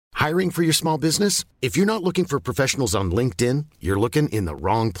Hiring for your small business? If you're not looking for professionals on LinkedIn, you're looking in the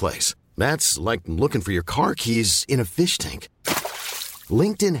wrong place. That's like looking for your car keys in a fish tank.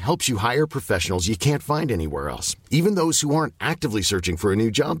 LinkedIn helps you hire professionals you can't find anywhere else, even those who aren't actively searching for a new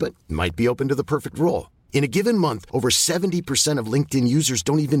job but might be open to the perfect role. In a given month, over 70% of LinkedIn users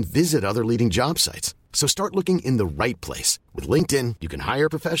don't even visit other leading job sites. So start looking in the right place. With LinkedIn, you can hire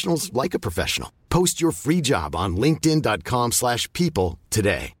professionals like a professional. Post your free job on linkedin.com/people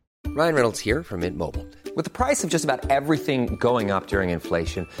today. Ryan Reynolds here from Mint Mobile. With the price of just about everything going up during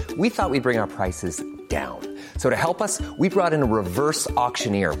inflation, we thought we'd bring our prices down. So to help us, we brought in a reverse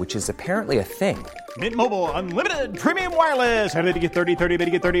auctioneer, which is apparently a thing. Mint Mobile Unlimited Premium Wireless. How to get 30, 30, bit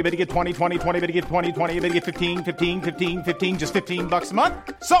to get 30, bit to get 20, 20, 20, bit to get 20, 20, bit to get 15, 15, 15, 15, just $15 a month?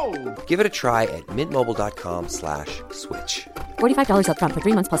 Sold! Give it a try at mintmobile.com/switch. $45 up front for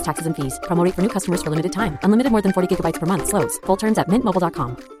 3 months plus taxes and fees. Promo rate for new customers for limited time. Unlimited more than 40 gigabytes per month. Slows full terms at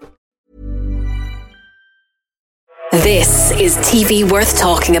mintmobile.com. This is TV worth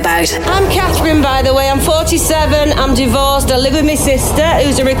talking about. I'm Catherine, by the way. I'm 47. I'm divorced. I live with my sister,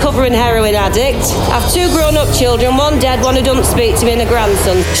 who's a recovering heroin addict. I've 2 grown-up children, one dead, one who doesn't speak to me, and a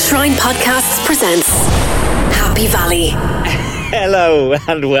grandson. Shrine Podcasts presents Happy Valley. Hello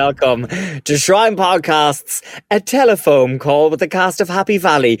and welcome to Shrine Podcasts, a telephone call with the cast of Happy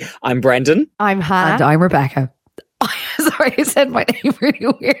Valley. I'm Brendan. I'm Hannah. And I'm Rebecca. Sorry, I said my name really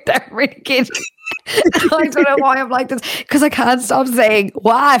weird there. I'm really kidding. I don't know why I'm like this, because I can't stop saying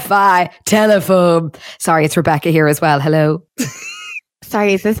Wi-Fi, telephone. Sorry, it's Rebecca here as well. Hello.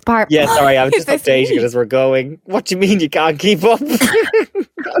 Sorry, is this part? Yeah, sorry, I'm just updating it as we're going. What do you mean you can't keep up?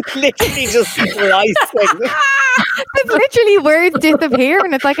 Literally just slicing. It's literally words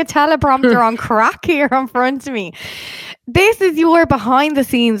disappearing. It's like a teleprompter on crack here in front of me. This is your behind the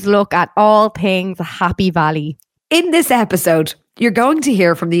scenes look at all things Happy Valley. In this episode, you're going to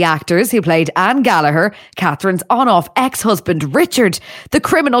hear from the actors who played Anne Gallagher, Catherine's on-off ex-husband Richard, the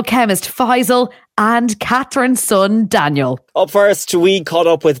criminal chemist Faisal, and Catherine's son Daniel. Up first, we caught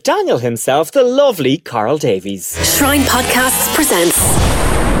up with Daniel himself, the lovely Carl Davies. Shrine Podcasts presents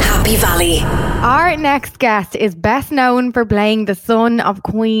Happy Valley. Our next guest is best known for playing the son of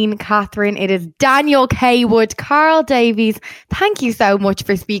Queen Catherine. It is Daniel K. Wood. Carl Davies, thank you so much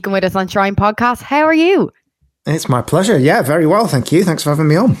for speaking with us on Shrine Podcast. How are you? It's my pleasure. Yeah, very well. Thank you. Thanks for having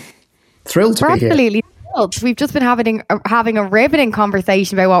me on. Thrilled to be here. Absolutely thrilled. We've just been having a riveting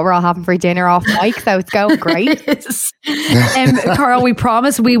conversation about what we're all having for dinner off mic, so it's going great. Carl, we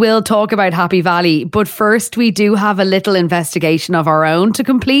promise we will talk about Happy Valley, but first we do have a little investigation of our own to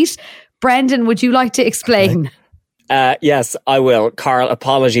complete. Brendan, would you like to explain? Yes, I will. Carl,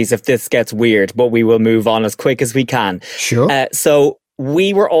 apologies if this gets weird, but we will move on as quick as we can. Sure. So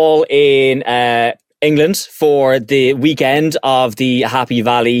we were all in England for the weekend of the Happy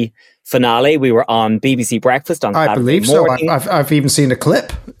Valley finale. We were on BBC Breakfast on Saturday believe morning. so. I've even seen a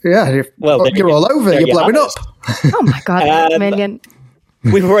clip. Yeah, you're all over. You're blowing up. Oh my God, a million.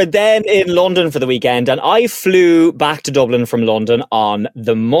 We were then in London for the weekend, and I flew back to Dublin from London on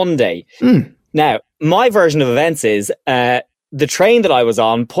the Monday. Now, my version of events is the train that I was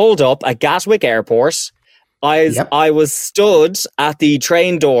on pulled up at Gatwick Airport. I was stood at the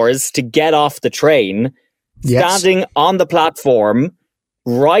train doors to get off the train, standing on the platform,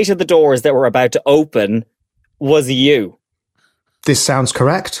 right at the doors that were about to open, was you. This sounds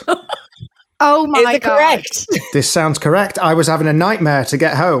correct. Oh my God. Correct? This sounds correct. I was having a nightmare to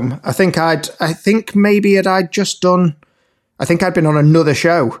get home. I think I'd been on another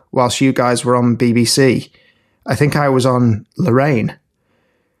show whilst you guys were on BBC. I think I was on Lorraine.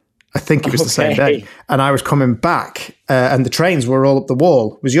 I think it was the same day. And I was coming back and the trains were all up the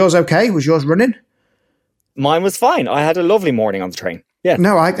wall. Was yours okay? Was yours running? Mine was fine. I had a lovely morning on the train. Yeah.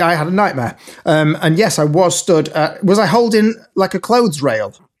 No, I had a nightmare. And yes, I was stood. Was I holding like a clothes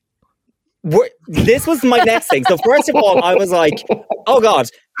rail? This was my next thing. So first of all, I was like, oh God,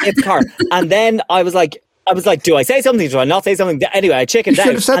 it's Carl. And then I was like, do I say something? Do I not say something? Anyway, I chickened out.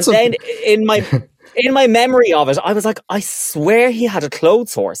 And something. Then in my memory of it, I was like, I swear he had a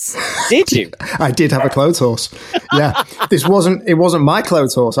clothes horse. Did you? I did have a clothes horse. Yeah. It wasn't my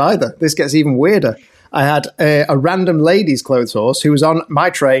clothes horse either. This gets even weirder. I had a random lady's clothes horse who was on my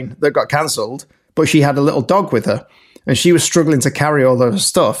train that got cancelled, but she had a little dog with her and she was struggling to carry all her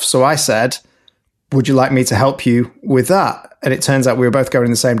stuff. So I said, would you like me to help you with that? And it turns out we were both going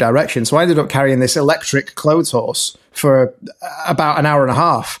in the same direction. So I ended up carrying this electric clothes horse for about an hour and a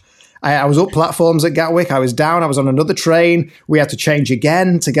half. I was up platforms at Gatwick. I was down. I was on another train. We had to change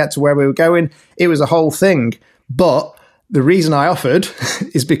again to get to where we were going. It was a whole thing. But the reason I offered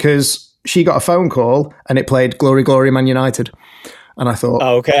is because she got a phone call and it played Glory, Glory, Man United. And I thought,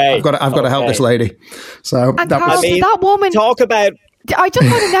 okay, I've got to help this lady. So and that Carl, was did that woman talk about. I just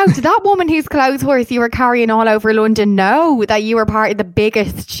want to know, did that woman whose clothes horse you were carrying all over London know that you were part of the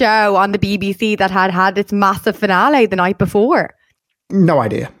biggest show on the BBC that had its massive finale the night before? No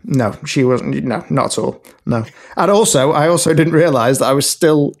idea. No, she wasn't. No, not at all. No. And also, I also didn't realise that I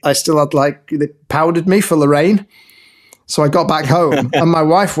still had they powdered me for Lorraine. So I got back home and my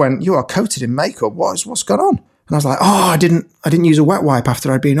wife went, "You are coated in makeup. What's going on?" And I was like, "Oh, I didn't use a wet wipe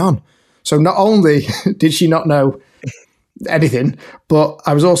after I'd been on." So not only did she not know anything, but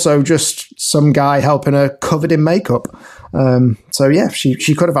I was also just some guy helping her covered in makeup. So yeah, she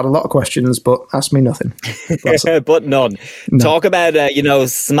could have had a lot of questions, but asked me nothing. But none. No. Talk about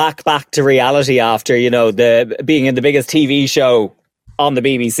smack back to reality after the being in the biggest TV show on the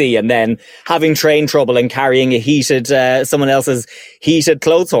BBC and then having train trouble and carrying a someone else's heated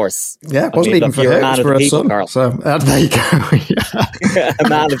clothes horse. Yeah, it wasn't even for her, it was for her son. Carl. So there you go. A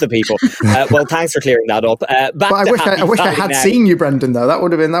man of the people. Well, thanks for clearing that up. But I wish I had seen you, Brendan. Though that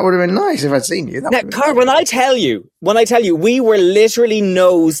would have been nice if I'd seen you. Now, Carl, when I tell you, we were literally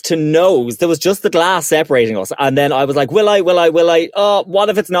nose to nose. There was just the glass separating us, and then I was like, "Will I? Oh, what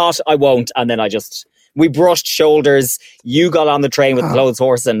if it's not? I won't." And then we brushed shoulders. You got on the train with the clothes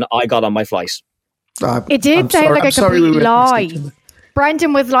horse and I got on my flight. It did sound like a complete lie.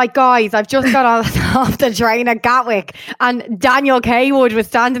 Brendan was like, "Guys, I've just got off the train at Gatwick," and Daniel K. Wood was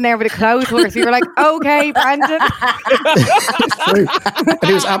standing there with a clothes horse. We were like, "Okay, Brendan." It's true. And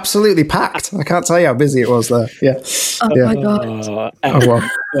it was absolutely packed. I can't tell you how busy it was there. Yeah. My God.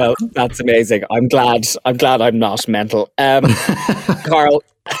 Well, that's amazing. I'm glad I'm not mental. Carl,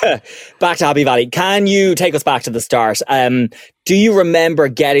 back to Happy Valley. Can you take us back to the start? Do you remember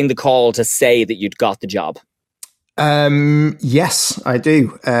getting the call to say that you'd got the job? Yes, I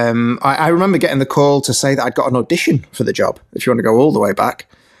do. I remember getting the call to say that I'd got an audition for the job, if you want to go all the way back.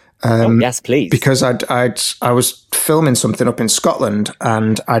 Yes, please. Because I was filming something up in Scotland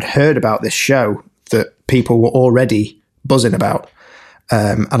and I'd heard about this show that people were already buzzing about.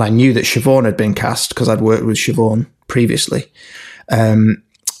 And I knew that Siobhan had been cast because I'd worked with Siobhan previously. And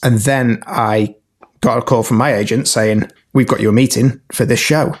then I got a call from my agent saying, "We've got you a meeting for this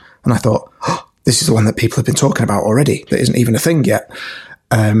show." And I thought, this is the one that people have been talking about already. That isn't even a thing yet.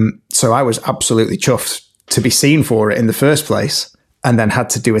 So I was absolutely chuffed to be seen for it in the first place, and then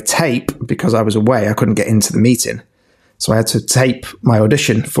had to do a tape because I was away. I couldn't get into the meeting. So I had to tape my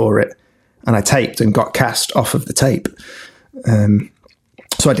audition for it, and I taped and got cast off of the tape.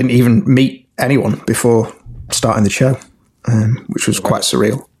 So I didn't even meet anyone before starting the show, which was quite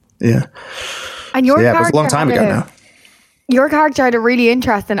surreal. Yeah. And your it was a long time ago now. Your character had a really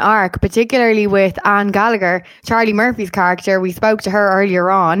interesting arc, particularly with Anne Gallagher, Charlie Murphy's character. We spoke to her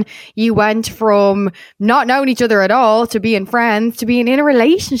earlier on. You went from not knowing each other at all to being friends to being in a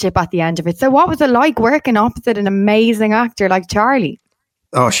relationship at the end of it. So what was it like working opposite an amazing actor like Charlie?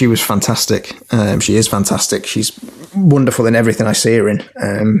 Oh, she was fantastic. She is fantastic. She's wonderful in everything I see her in.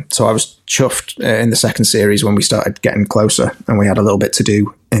 So I was chuffed in the second series when we started getting closer and we had a little bit to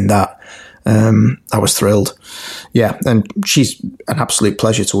do in that. I was thrilled. Yeah, and she's an absolute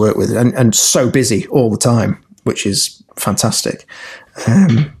pleasure to work with and so busy all the time, which is fantastic.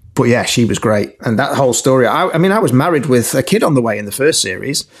 But yeah, she was great. And that whole story, I was married with a kid on the way in the first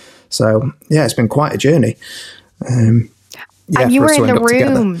series. So yeah, it's been quite a journey. And you were in the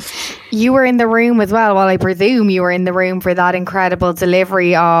room. You were in the room as well. Well, I presume you were in the room for that incredible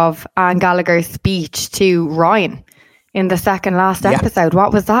delivery of Anne Gallagher's speech to Ryan in the second last episode.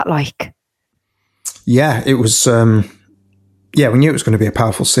 What was that like? Yeah, it was. We knew it was going to be a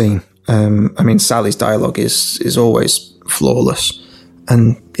powerful scene. Sally's dialogue is always flawless,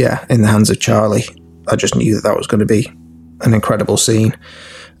 and yeah, in the hands of Charlie, I just knew that was going to be an incredible scene.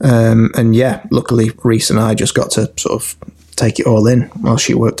 And yeah, luckily, Reese and I just got to sort of take it all in while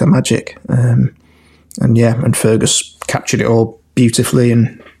she worked her magic. And Fergus captured it all beautifully,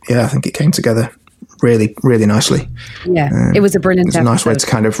 and yeah, I think it came together really, really nicely. Yeah, it was a brilliant. It's a nice way to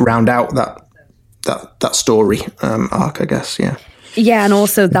kind of round out that story arc, I guess. Yeah, and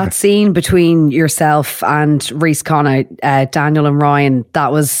also that scene between yourself and Reese Connor, Daniel and Ryan,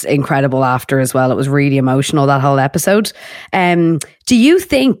 that was incredible after as well. It was really emotional, that whole episode. Do you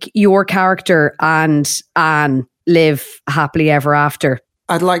think your character and Anne live happily ever after?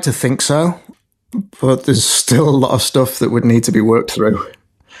 I'd like to think so, but there's still a lot of stuff that would need to be worked through,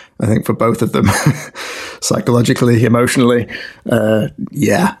 I think, for both of them. Psychologically, emotionally. I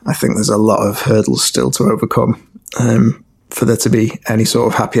think there's a lot of hurdles still to overcome for there to be any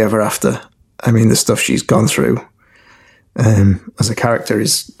sort of happy ever after. I mean, the stuff she's gone through as a character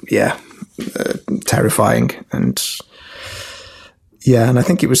is, terrifying. And Yeah, and I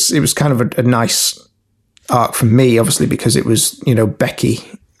think it was kind of a nice arc for me, obviously, because it was, Becky,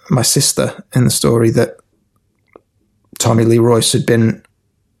 my sister, in the story that Tommy Lee Royce had been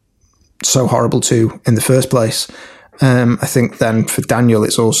so horrible to in the first place. I think then for Daniel,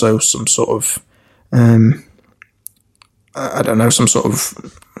 it's also some sort of, I don't know, some sort of,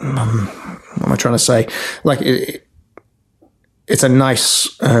 what am I trying to say? Like, it's a nice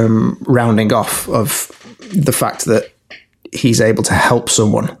rounding off of the fact that he's able to help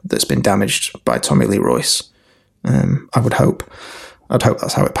someone that's been damaged by Tommy Lee Royce. I would hope. I'd hope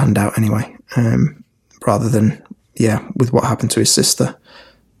that's how it panned out anyway, rather than, with what happened to his sister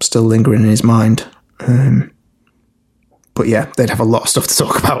still lingering in his mind. But yeah, they'd have a lot of stuff to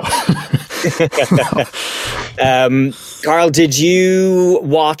talk about. Carl, did you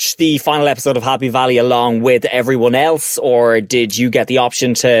watch the final episode of Happy Valley along with everyone else, or did you get the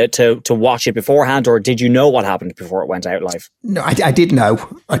option to watch it beforehand, or did you know what happened before it went out live? No, I did know.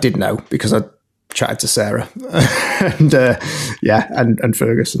 I did know because I chatted to Sarah and and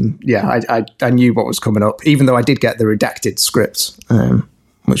Fergus, and I knew what was coming up, even though I did get the redacted script,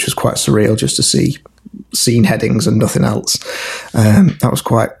 which was quite surreal just to see scene headings and nothing else. That was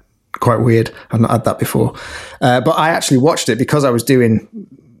quite weird. I've not had that before. But I actually watched it because I was doing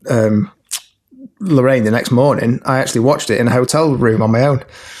Lorraine the next morning. I actually watched it in a hotel room on my own.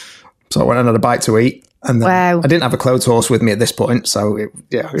 So I went and had a bite to eat. And then I didn't have a clothes horse with me at this point, so it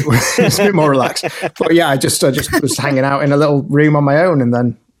was a bit more relaxed. But yeah, I just was hanging out in a little room on my own, and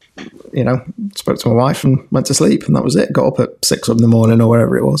then spoke to my wife and went to sleep, and that was it. Got up at 6 in the morning or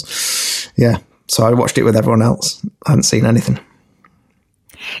wherever it was. Yeah, so I watched it with everyone else. I hadn't seen anything.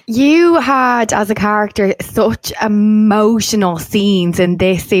 You had, as a character, such emotional scenes in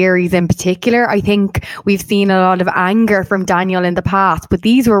this series in particular. I think we've seen a lot of anger from Daniel in the past, but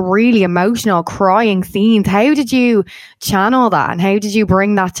these were really emotional, crying scenes. How did you channel that, and how did you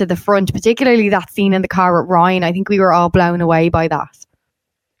bring that to the front, particularly that scene in the car with Ryan? I think we were all blown away by that.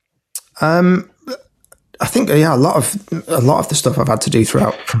 I think, a lot of the stuff I've had to do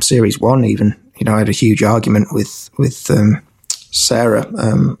throughout from series 1, even, I had a huge argument with Sarah,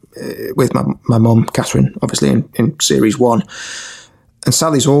 with my mum, Catherine, obviously in series 1. And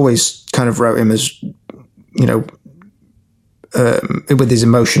Sally's always kind of wrote him as, with his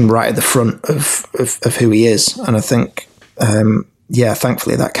emotion right at the front of who he is. And I think,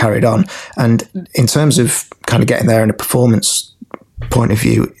 thankfully that carried on. And in terms of kind of getting there in a performance point of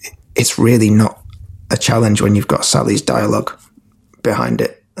view, it's really not a challenge when you've got Sally's dialogue behind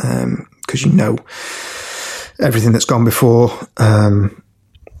it, because everything that's gone before,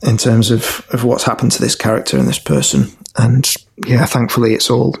 in terms of what's happened to this character and this person. And thankfully it's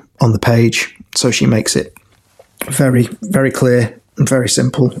all on the page. So she makes it very, very clear and very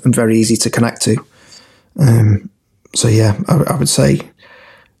simple and very easy to connect to. I would say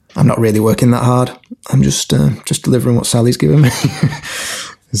I'm not really working that hard. I'm just delivering what Sally's given me.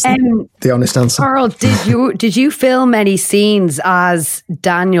 The honest answer. Carl, did you film any scenes as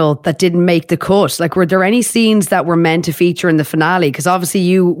Daniel that didn't make the cut? Like, were there any scenes that were meant to feature in the finale? Because obviously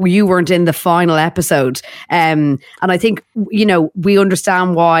you weren't in the final episode, and I think we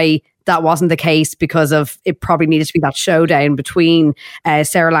understand why that wasn't the case, because of it probably needed to be that showdown between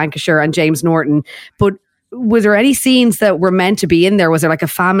Sarah Lancashire and James Norton. But was there any scenes that were meant to be in there? Was there like a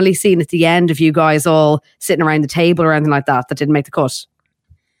family scene at the end of you guys all sitting around the table or anything like that didn't make the cut?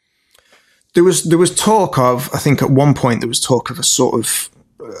 There was talk of, I think at one point there was talk of a sort of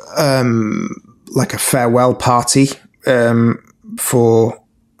like a farewell party for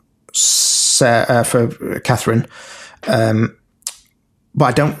Catherine,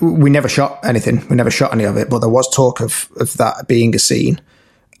 but we never shot anything. We never shot any of it, but there was talk of that being a scene.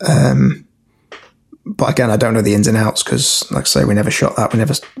 But again, I don't know the ins and outs because, like I say, we never shot that. We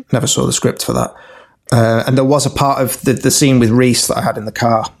never saw the script for that. And there was a part of the scene with Reese that I had in the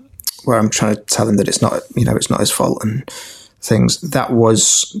car, where I'm trying to tell him that it's not, it's not his fault and things. There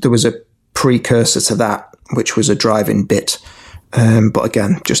was a precursor to that, which was a drive-in bit. But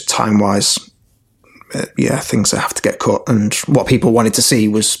again, just time-wise, things that have to get cut. And what people wanted to see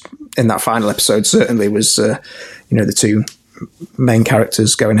was, in that final episode, certainly was, the two main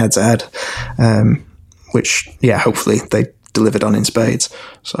characters going head to head, which, hopefully they delivered on in spades.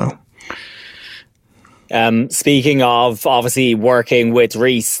 So, speaking of obviously working with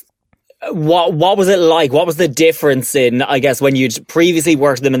Reese, what was it like? What was the difference in, I guess, when you'd previously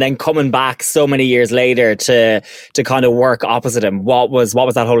worked with him and then coming back so many years later to kind of work opposite him? What was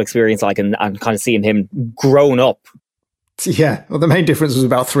that whole experience like, and kind of seeing him grown up? Yeah, well, the main difference was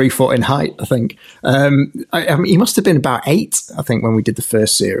about 3 foot in height, I think. I mean, he must have been about 8, I think, when we did the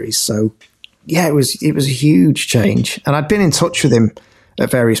first series. So yeah, it was a huge change. And I'd been in touch with him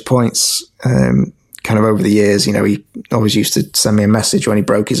at various points, kind of over the years. You know, he always used to send me a message when he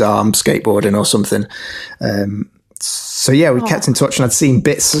broke his arm skateboarding or something. So yeah, we kept in touch, and I'd seen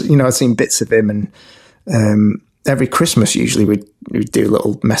bits of him, and every Christmas usually we'd do a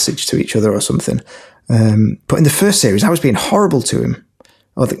little message to each other or something. But in the first series, I was being horrible to him.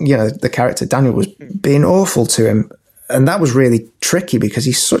 Or the character Daniel was being awful to him, and that was really tricky because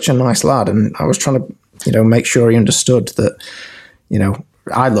he's such a nice lad, and I was trying to, make sure he understood that,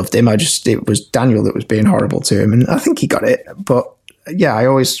 I loved him. It was Daniel that was being horrible to him, and I think he got it. But yeah, I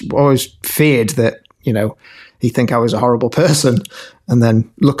always feared that, he'd think I was a horrible person. And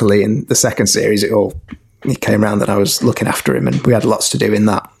then luckily in the second series, it came around that I was looking after him, and we had lots to do in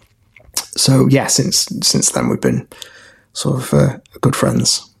that. So yeah, since then we've been sort of good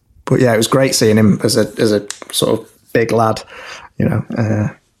friends. But yeah, it was great seeing him as a sort of big lad,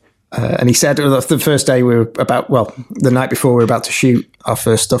 and he said the first day the night before we were about to shoot our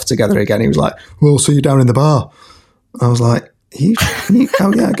first stuff together again, he was like, "We'll see you down in the bar." I was like,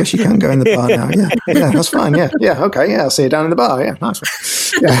 oh yeah, I guess you can go in the bar now. Yeah, that's fine. Yeah, okay, yeah, I'll see you down in the bar. Yeah, nice one.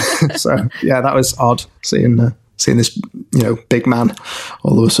 Yeah, so yeah, that was odd seeing this big man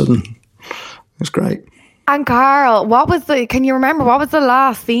all of a sudden. It was great. And Carl, can you remember what was the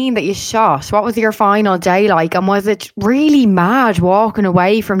last scene that you shot? What was your final day like? And was it really mad walking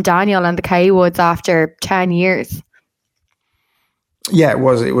away from Daniel and the K-Woods after 10 years? Yeah, it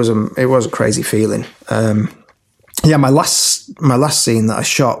was a crazy feeling. Yeah, my last scene that I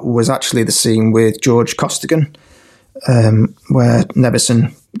shot was actually the scene with George Costigan, where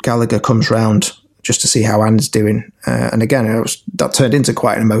Nevison Gallagher comes round just to see how Anne's doing. And again, that turned into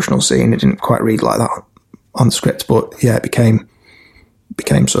quite an emotional scene. It didn't quite read like that on the script, but yeah, it became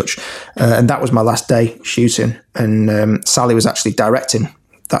such. And that was my last day shooting. And Sally was actually directing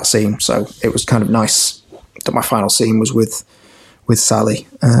that scene, so it was kind of nice that my final scene was with Sally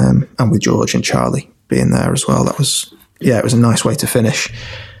and with George and Charlie being there as well. It was a nice way to finish.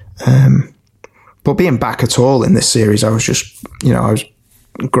 But being back at all in this series, I was just, I was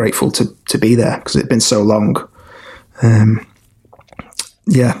grateful to be there because it'd been so long.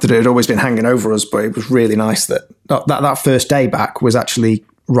 That it had always been hanging over us, but it was really nice that first day back was actually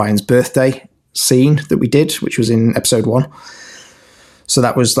Ryan's birthday scene that we did, which was in episode 1. So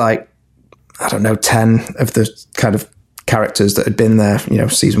that was like, I don't know, 10 of the kind of characters that had been there,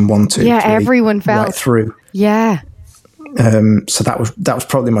 season 1, 2. Yeah, everyone felt right through. Yeah. So that was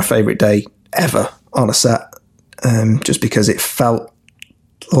probably my favourite day ever on a set, just because it felt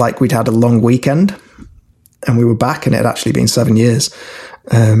like we'd had a long weekend and we were back, and it had actually been 7 years.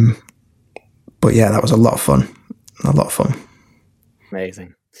 But yeah, that was a lot of fun.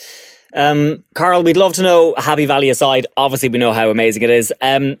 Amazing. Carl, we'd love to know, Happy Valley aside, obviously we know how amazing it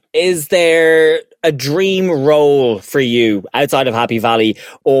is there a dream role for you outside of Happy Valley,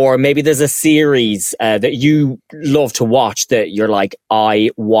 or maybe there's a series that you love to watch that you're like, I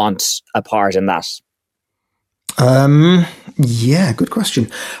want a part in that? Yeah, good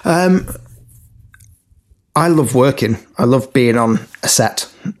question. I love working. I love being on a set,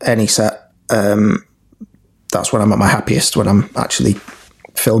 any set. That's when I'm at my happiest, when I'm actually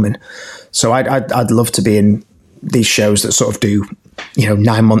filming. So I'd love to be in these shows that sort of do,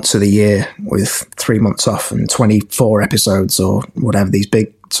 9 months of the year with 3 months off and 24 episodes or whatever, these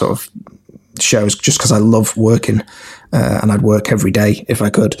big sort of shows, just because I love working, and I'd work every day if I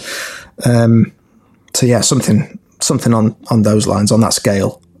could. So yeah, something on those lines, on that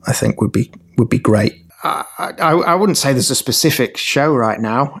scale, I think would be great. I wouldn't say there's a specific show right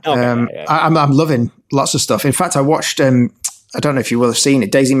now. Okay, I'm loving lots of stuff. In fact, I watched, I don't know if you will have seen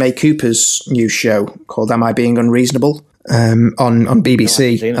it, Daisy May Cooper's new show called Am I Being Unreasonable, on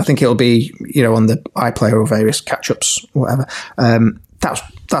BBC. I think it'll be, on the iPlayer or various catch-ups, whatever.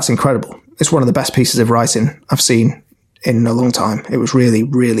 That's incredible. It's one of the best pieces of writing I've seen in a long time. It was really,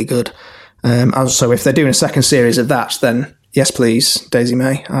 really good. So if they're doing a second series of that, then yes, please, Daisy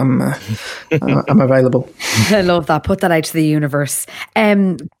May. I'm available. I love that. Put that out to the universe.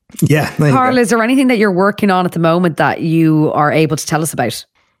 Yeah. Carl, is there anything that you're working on at the moment that you are able to tell us about?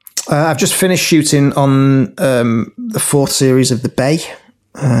 I've just finished shooting on the 4th series of The Bay,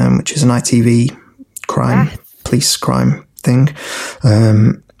 which is an ITV police crime thing.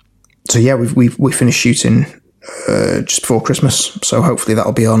 So yeah, we finished shooting just before Christmas. So hopefully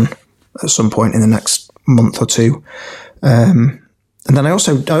that'll be on at some point in the next month or two. And then I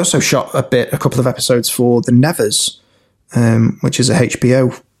also shot a couple of episodes for The Nevers, which is a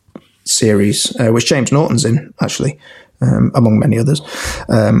HBO series, which James Norton's in, actually, among many others.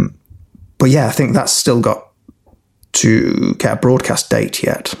 But yeah, I think that's still got to get a broadcast date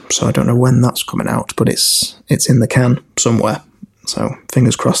yet, so I don't know when that's coming out, but it's in the can somewhere. So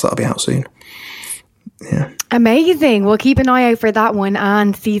fingers crossed that'll be out soon. Yeah. Amazing. We'll keep an eye out for that one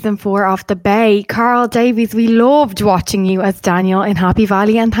and season 4 of The Bay. Carl Davies, we loved watching you as Daniel in Happy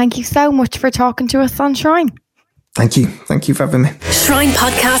Valley, and thank you so much for talking to us on Shrine. Thank you. Thank you for having me. Shrine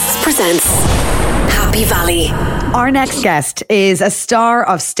Podcasts presents Happy Valley. Our next guest is a star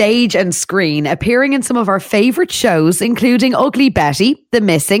of stage and screen, appearing in some of our favourite shows, including Ugly Betty, The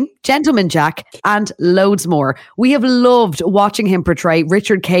Missing, Gentleman Jack, and loads more. We have loved watching him portray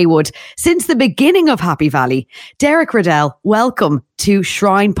Richard K. Wood since the beginning of Happy Valley. Derek Riddell, welcome to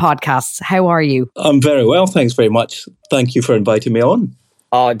Shrine Podcasts. How are you? I'm very well, thanks very much. Thank you for inviting me on.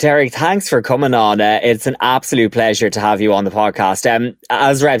 Oh, Derek, thanks for coming on. It's an absolute pleasure to have you on the podcast.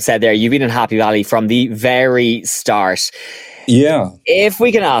 As Reb said there, you've been in Happy Valley from the very start. Yeah. If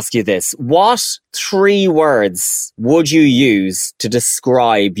we can ask you this, what 3 words would you use to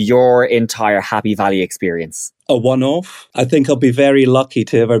describe your entire Happy Valley experience? A one-off. I think I'll be very lucky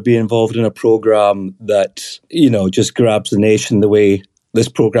to ever be involved in a programme that, just grabs the nation the way this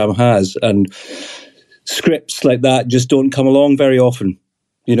programme has. And scripts like that just don't come along very often.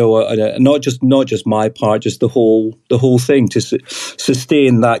 Not just my part, just the whole thing. To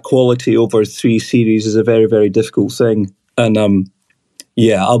sustain that quality over 3 series is a very, very difficult thing. And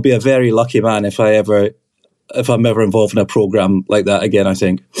I'll be a very lucky man if I'm ever involved in a program like that again. I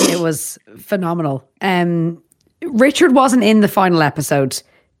think it was phenomenal. Richard wasn't in the final episode.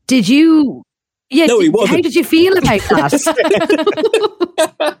 Did you? Yeah, no, he wasn't. How did you feel about that?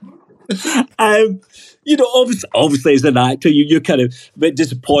 Obviously as an actor, you're kind of a bit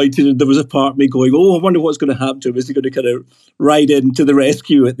disappointed, and there was a part of me going, I wonder what's going to happen to him. Is he going to kind of ride in to the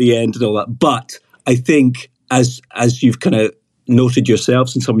rescue at the end and all that? But I think, as you've kind of noted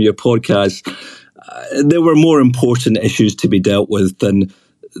yourselves in some of your podcasts, there were more important issues to be dealt with than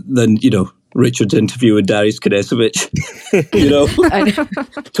Richard's interview with Darius Knežević,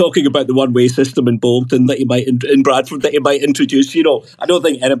 talking about the one-way system in Bolton in Bradford that he might introduce. I don't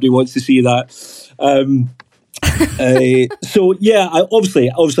think anybody wants to see that. I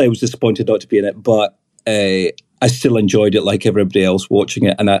was disappointed not to be in it, but I still enjoyed it like everybody else watching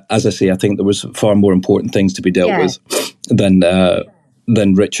it. And as I say, I think there was far more important things to be dealt with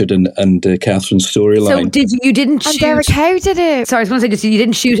than Richard and Catherine's storyline. So you didn't shoot... Derek, how did it... Sorry, I was going to say, you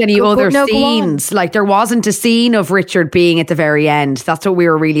didn't shoot any other scenes? Like, there wasn't a scene of Richard being at the very end. That's what we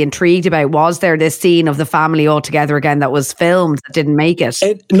were really intrigued about. Was there this scene of the family all together again that was filmed that didn't make it?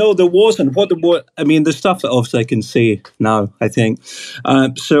 No, there wasn't. There's stuff that obviously I can say now, I think.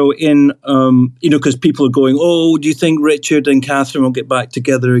 Because people are going, do you think Richard and Catherine will get back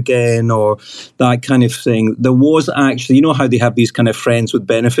together again, or that kind of thing? There was actually, how they have these kind of friends with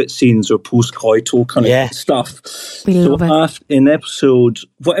benefit scenes or post-coital kind of stuff. We love it. In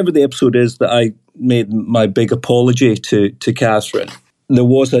whatever the episode is that I made my big apology to Catherine, there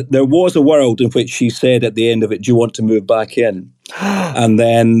was a world in which she said at the end of it, "Do you want to move back in?" and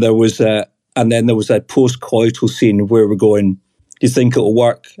then there was a post-coital scene where we're going, "Do you think it'll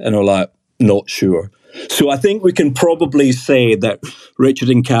work?" And we're like, "Not sure." So I think we can probably say that Richard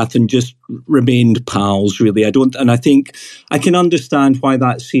and Catherine just remained pals, really. And I think I can understand why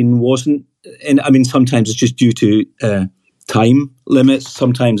that scene wasn't. And I mean, sometimes it's just due to time limits.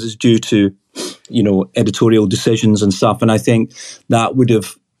 Sometimes it's due to, editorial decisions and stuff. And I think that would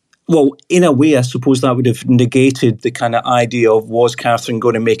have, in a way, I suppose that would have negated the kind of idea of, was Catherine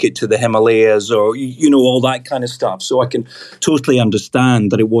going to make it to the Himalayas, or, all that kind of stuff. So I can totally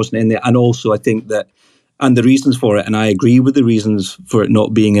understand that it wasn't in there. And also I think that, and the reasons for it, and I agree with the reasons for it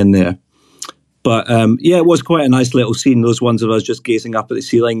not being in there. But it was quite a nice little scene, those ones of us just gazing up at the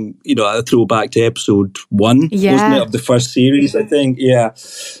ceiling, a throwback to episode 1, wasn't it, of the first series, I think,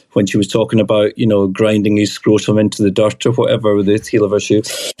 when she was talking about, grinding his scrotum into the dirt or whatever with the heel of her shoe.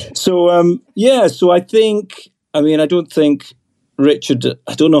 So, so I don't think Richard,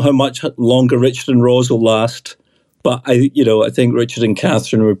 I don't know how much longer Richard and Roz will last, but I think Richard and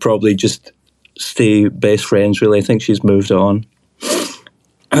Catherine would probably just stay best friends, really. I think she's moved on.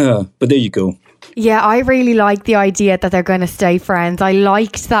 But there you go. Yeah, I really like the idea that they're going to stay friends. I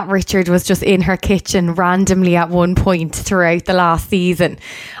liked that Richard was just in her kitchen randomly at one point throughout the last season.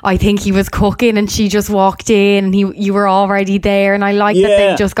 I think he was cooking and she just walked in and you were already there. And I like that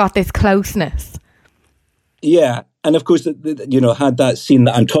they just got this closeness. Yeah. And of course, had that scene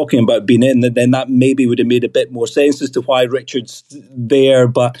that I'm talking about been in, then that maybe would have made a bit more sense as to why Richard's there.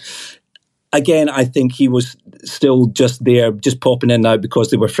 But again, I think he was still just there, just popping in and out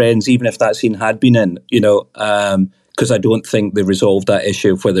because they were friends, even if that scene had been in, because I don't think they resolved that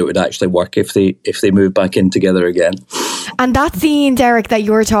issue of whether it would actually work if they move back in together again. And that scene, Derek, that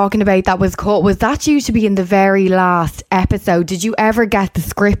you were talking about that was cut, was that due to be in the very last episode? Did you ever get the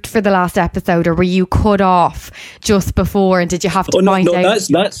script for the last episode, or were you cut off just before, and did you have to find out?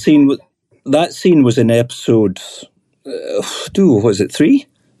 That scene was in episode, was it 3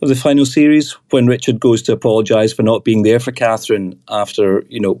 of the final series, when Richard goes to apologise for not being there for Catherine after,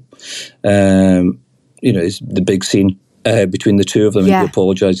 it's the big scene between the two of them, and he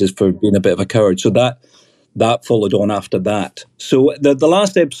apologises for being a bit of a coward. So that followed on after that. So the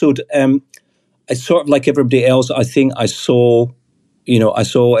last episode, I sort of, like everybody else, I think I saw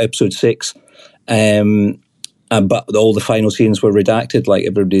episode 6, but all the final scenes were redacted, like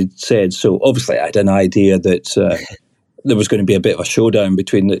everybody said. So obviously I had an idea that there was going to be a bit of a showdown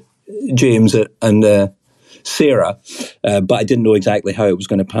between James and Sarah, but I didn't know exactly how it was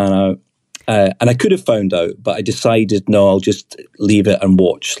going to pan out. And I could have found out, but I decided, no, I'll just leave it and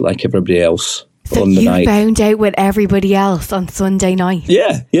watch like everybody else on the night. So you found out with everybody else on Sunday night?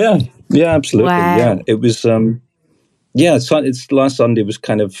 Yeah, absolutely. Wow. Yeah, it was, it's last Sunday was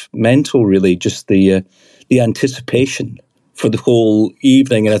kind of mental, really, just the anticipation for the whole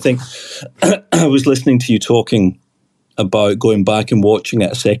evening. And I think I was listening to you talking about going back and watching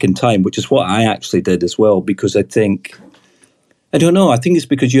it a second time, which is what I actually did as well, because I think it's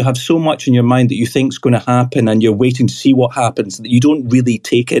because you have so much in your mind that you think is going to happen, and you're waiting to see what happens, that you don't really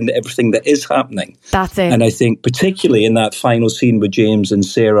take in everything that is happening. That's it. And I think particularly in that final scene with James and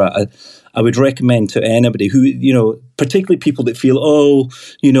Sarah, I would recommend to anybody who, particularly people that feel,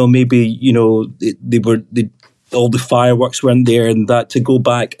 maybe, all the fireworks weren't there, and that, to go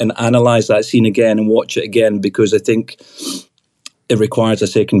back and analyse that scene again and watch it again, because I think it requires a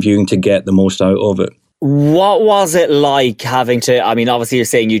second viewing to get the most out of it. What was it like having to, obviously you're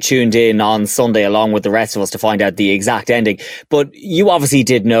saying you tuned in on Sunday along with the rest of us to find out the exact ending, but you obviously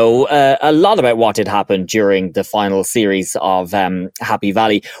did know a lot about what had happened during the final series of Happy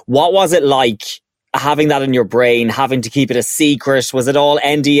Valley. What was it like having that in your brain, having to keep it a secret? Was it all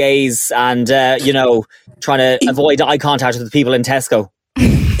NDAs and, trying to avoid eye contact with the people in Tesco?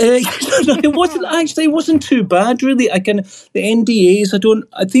 It wasn't too bad, really. The NDAs,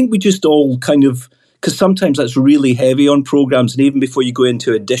 I think we just all kind of, because sometimes that's really heavy on programs, and even before you go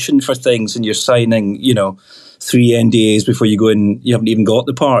into audition for things and you're signing, 3 NDAs before you go in, you haven't even got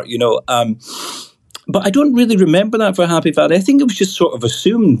the part, But I don't really remember that for Happy Valley. I think it was just sort of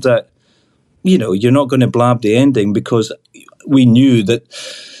assumed that, you're not going to blab the ending, because we knew that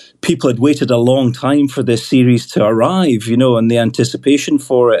people had waited a long time for this series to arrive, and the anticipation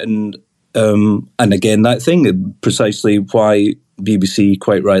for it. And again, that thing, precisely why BBC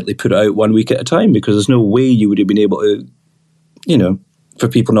quite rightly put it out 1 week at a time, because there's no way you would have been able to, for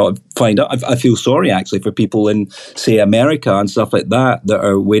people not to find out. I feel sorry, actually, for people in, say, America and stuff like that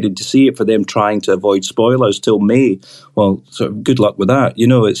are waiting to see it, for them trying to avoid spoilers till May. Well, sort of good luck with that.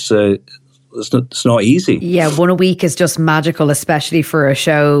 It's not easy. Yeah, 1 week is just magical, especially for a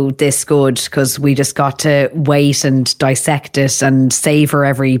show this good, because we just got to wait and dissect it and savor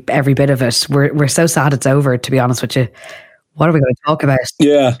every bit of it. We're so sad it's over, to be honest with you. What are we going to talk about?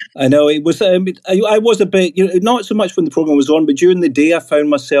 Yeah, I know. It was. I was a bit, not so much when the program was on, but during the day, I found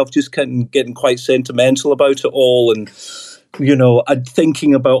myself just getting quite sentimental about it all, and I'm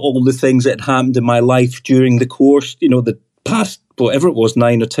thinking about all the things that had happened in my life during the course, the past, whatever it was,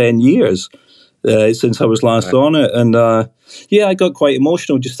 9 or 10 years since I was last on it, and I got quite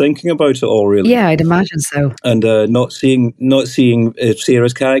emotional just thinking about it all. Really, yeah, I'd imagine so. And not seeing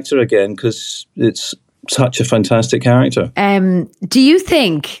Sarah's character again, because it's such a fantastic character. Do you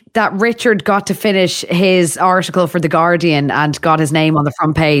think that Richard got to finish his article for The Guardian and got his name on the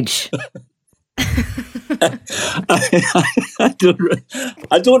front page? I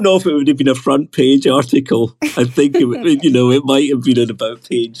don't know if it would have been a front page article. I think it might have been at about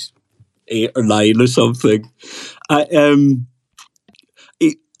page 8 or 9 or something. What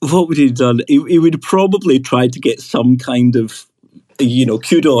would he have done? He would have probably tried to get some kind of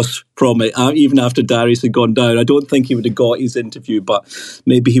kudos from it, even after Darius had gone down. I don't think he would have got his interview, but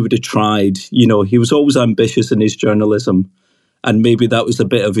maybe he would have tried. He was always ambitious in his journalism, and maybe that was a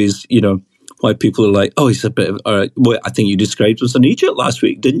bit of his, why people are like, oh, he's a bit of, well, I think you described us in Egypt last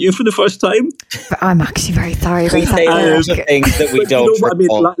week, didn't you, for the first time? But I'm actually very sorry about that. Things that we don't. I mean,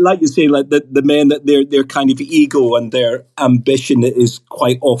 like you say, like the men, that their kind of ego and their ambition is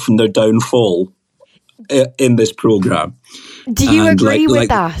quite often their downfall in this program. Do you agree with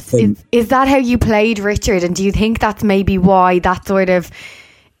that? Is that how you played Richard? And do you think that's maybe why that sort of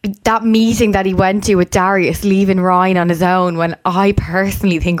that meeting that he went to with Darius, leaving Ryan on his own, when I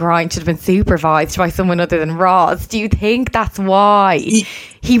personally think Ryan should have been supervised by someone other than Roz. Do you think that's why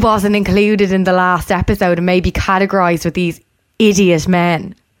he wasn't included in the last episode and maybe categorised with these idiot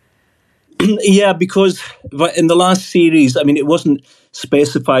men? Yeah, because in the last series, I mean, it wasn't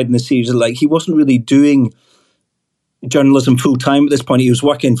specified in the series, like he wasn't really doing journalism full time at this point. He was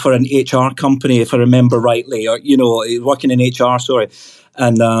working for an HR company, if I remember rightly, or, he was working in HR, sorry.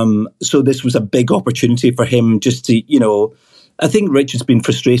 And so this was a big opportunity for him just to, I think Richard's been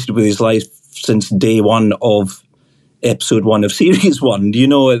frustrated with his life since day one of episode 1 of series 1.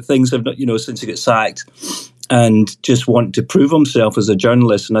 Things have not, since he got sacked, and just want to prove himself as a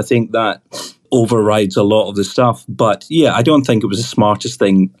journalist. And I think that overrides a lot of the stuff. But yeah, I don't think it was the smartest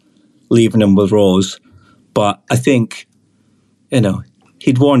thing leaving him with Roz. But I think,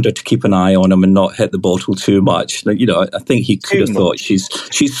 he'd warned her to keep an eye on him and not hit the bottle too much. I think he could have thought she's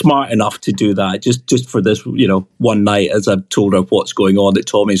smart enough to do that just for this, one night, as I've told her what's going on, that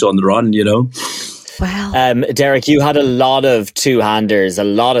Tommy's on the run, Well, Derek, you had a lot of two-handers, a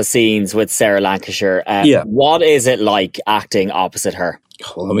lot of scenes with Sarah Lancashire. Yeah. What is it like acting opposite her?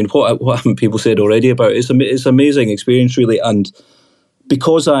 Well, I mean, what haven't people said already about it? It's an amazing experience, really. And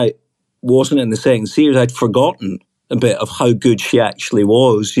because I wasn't in the second series, I'd forgotten a bit of how good she actually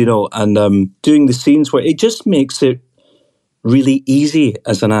was, and doing the scenes where it just makes it really easy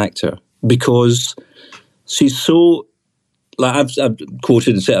as an actor, because she's so, like I've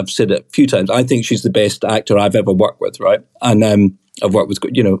quoted and I've said it a few times, I think she's the best actor I've ever worked with, right? And I've worked with,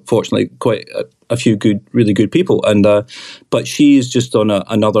 fortunately, quite a few really good people, and but she's just on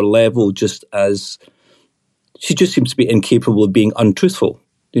another level, just as she just seems to be incapable of being untruthful.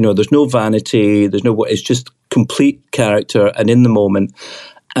 There's no vanity, it's just complete character and in the moment.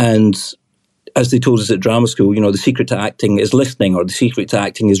 And as they told us at drama school, the secret to acting is listening, or the secret to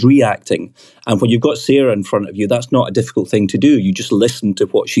acting is reacting. And when you've got Sarah in front of you, that's not a difficult thing to do. You just listen to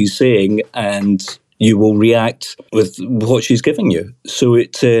what she's saying and you will react with what she's giving you. So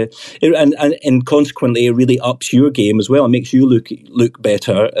and consequently, it really ups your game as well. It makes you look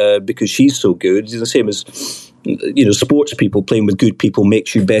better because she's so good. It's the same as, sports people playing with good people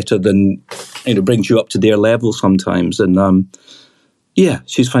makes you better than, brings you up to their level sometimes. And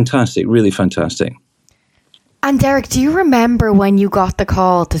she's fantastic, really fantastic. and Derek, do you remember when you got the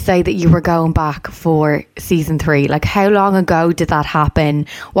call to say that you were going back for season 3? Like, how long ago did that happen?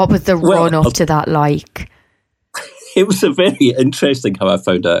 What was the run up to that like? It was a very interesting how I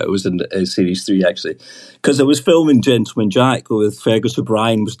found out it was in series 3, actually, because I was filming Gentleman Jack with Fergus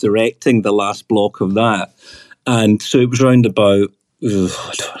O'Brien was directing the last block of that, and so it was around about a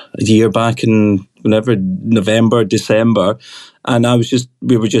year back in whenever, November, December, and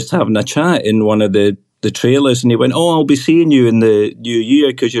we were just having a chat in one of the trailers, and he went, "Oh, I'll be seeing you in the new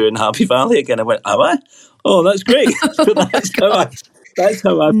year because you're in Happy Valley again." I went, "Am I? Oh, that's great." So that's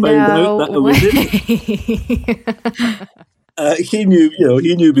how I found out that I was in it. He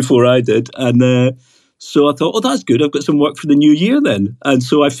knew before I did, and so I thought, "Oh, that's good. I've got some work for the new year then." And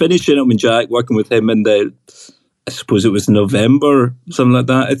so I finished Gentleman Jack, working with him in I suppose it was November, something like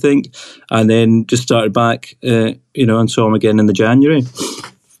that, I think, and then just started back, and saw him again in the January.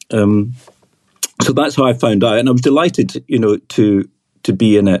 So that's how I found out, and I was delighted, to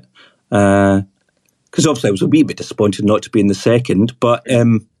be in it. Because obviously I was a wee bit disappointed not to be in the second, but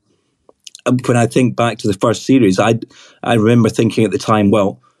when I think back to the first series, I remember thinking at the time,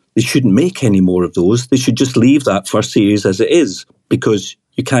 well, they shouldn't make any more of those. They should just leave that first series as it is, because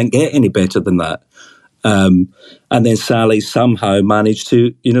you can't get any better than that. And then Sally somehow managed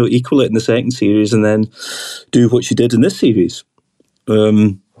to, equal it in the second series and then do what she did in this series.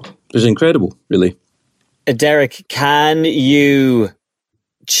 It was incredible, really. Derek, can you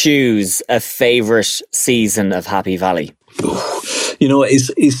choose a favourite season of Happy Valley?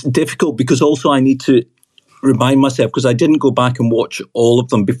 It's difficult, because also I need to remind myself, because I didn't go back and watch all of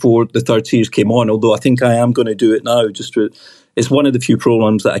them before the third series came on, although I think I am going to do it now. It's one of the few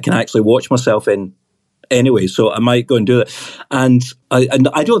programs that I can actually watch myself in anyway, so I might go and do it. And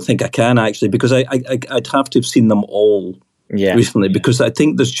I don't think I can, actually, because I'd have to have seen them all recently, because I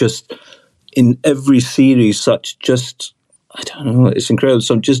think there's just, in every series, I don't know, it's incredible,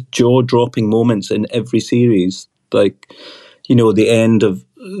 some just jaw-dropping moments in every series. Like, the end of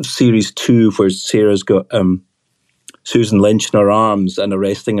series 2 where Sarah's got Susan Lynch in her arms and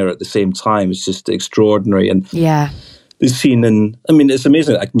arresting her at the same time. It's just extraordinary. And the scene, it's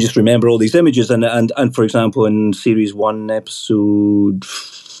amazing. I can just remember all these images. And for example, in series 1, episode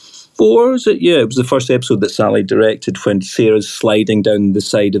 4, is it? Yeah, it was the first episode that Sally directed, when Sarah's sliding down the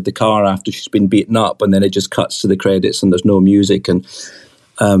side of the car after she's been beaten up, and then it just cuts to the credits and there's no music. And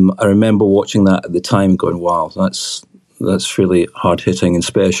I remember watching that at the time, going, "Wow, that's really hard hitting and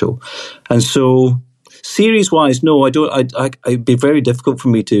special." And so, series wise, no, I don't. It'd be very difficult for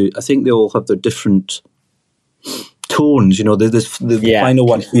me to. I think they all have their different tones. You know, the final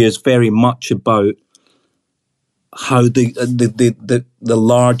one here is very much about how the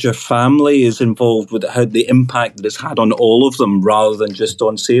larger family is involved with it, how the impact that it's had on all of them rather than just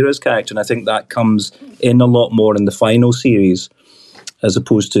on Sarah's character. And I think that comes in a lot more in the final series as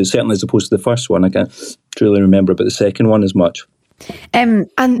opposed to the first one. I can't truly remember about the second one as much. And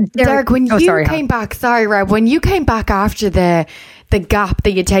Derek, when you came back, sorry, Rob, when you came back after the gap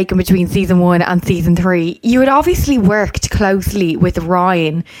that you'd taken between season 1 and season 3, you had obviously worked closely with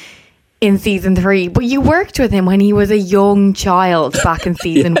Ryan in season 3, but you worked with him when he was a young child back in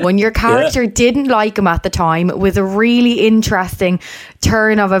season 1. Your character didn't like him at the time. It was a really interesting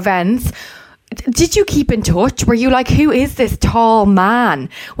turn of events. Did you keep in touch? Were you like, who is this tall man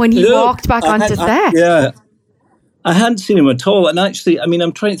when he walked back onto set? Yeah, I hadn't seen him at all. And actually, I mean,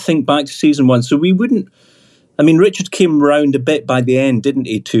 I'm trying to think back to season 1. So we wouldn't, I mean, Richard came round a bit by the end, didn't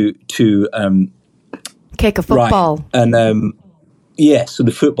he, to kick a football. Ryan. And yeah, so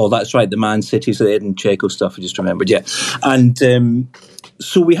the football, that's right, the Man City, so the Edin Dzeko stuff, I just remembered, yeah. And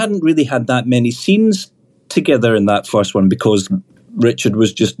so we hadn't really had that many scenes together in that first one because Richard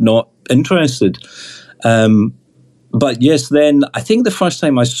was just not interested. But yes, then I think the first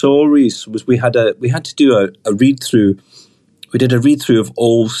time I saw Rhys was we had to do a read-through. We did a read-through of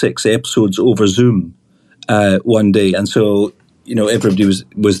all 6 episodes over Zoom one day. And so, you know, everybody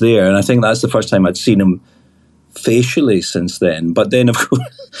was there. And I think that's the first time I'd seen him facially since then. But then, of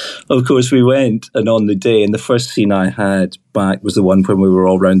course, we went, and on the day, and the first scene I had back was the one when we were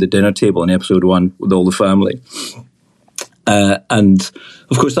all around the dinner table in episode 1 with all the family. And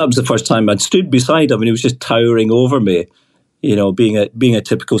of course, that was the first time I'd stood beside him, and he was just towering over me. You know, being a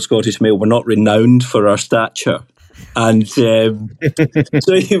typical Scottish male, we're not renowned for our stature, and so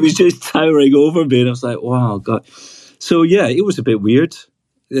he was just towering over me, and I was like, "Wow, God!" So yeah, it was a bit weird.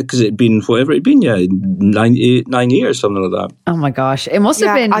 Because it'd been 9 years, something like that. Oh my gosh. It must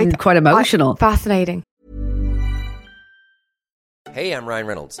have been quite emotional. Fascinating. Hey, I'm Ryan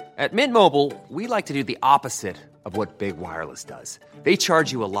Reynolds. At Mint Mobile, we like to do the opposite of what Big Wireless does. They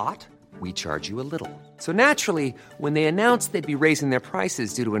charge you a lot, we charge you a little. So naturally, when they announced they'd be raising their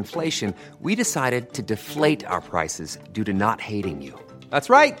prices due to inflation, we decided to deflate our prices due to not hating you. That's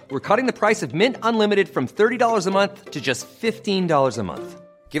right. We're cutting the price of Mint Unlimited from $30 a month to just $15 a month.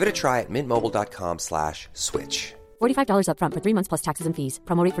 Give it a try at mintmobile.com/switch. $45 up front for 3 months plus taxes and fees.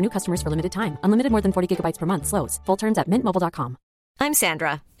 Promo rate for new customers for limited time. Unlimited more than 40 gigabytes per month. Slows full terms at mintmobile.com. I'm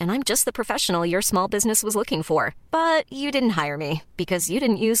Sandra, and I'm just the professional your small business was looking for. But you didn't hire me because you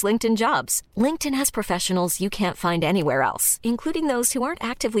didn't use LinkedIn Jobs. LinkedIn has professionals you can't find anywhere else, including those who aren't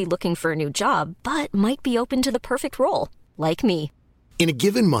actively looking for a new job, but might be open to the perfect role, like me. In a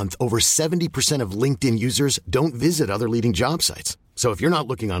given month, over 70% of LinkedIn users don't visit other leading job sites. So if you're not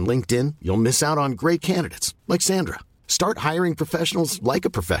looking on LinkedIn, you'll miss out on great candidates like Sandra. Start hiring professionals like a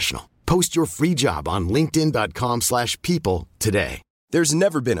professional. Post your free job on linkedin.com/people today. There's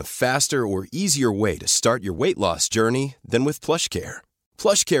never been a faster or easier way to start your weight loss journey than with PlushCare.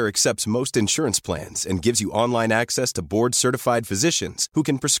 PlushCare accepts most insurance plans and gives you online access to board-certified physicians who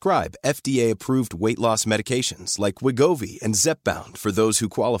can prescribe FDA-approved weight loss medications like Wegovy and Zepbound for those who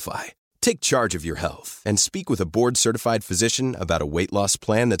qualify. Take charge of your health and speak with a board-certified physician about a weight loss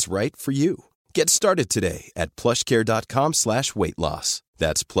plan that's right for you. Get started today at plushcare.com/weight loss.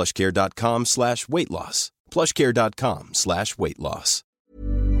 That's plushcare.com/weight loss. plushcare.com/weight loss.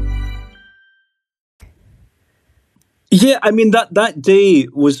 Yeah, I mean, that day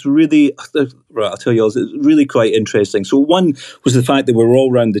was really, right, I'll tell you, it was really quite interesting. So one was the fact that we were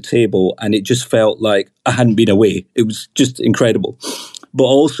all around the table and it just felt like I hadn't been away. It was just incredible. But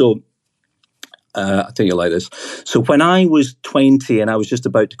also, I think you'll like this. So when I was 20 and I was just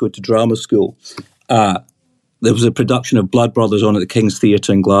about to go to drama school, there was a production of Blood Brothers on at the King's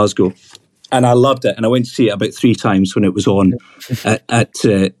Theatre in Glasgow. And I loved it. And I went to see it about 3 times when it was on at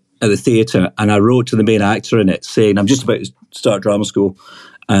the theatre. And I wrote to the main actor in it saying, I'm just about to start drama school.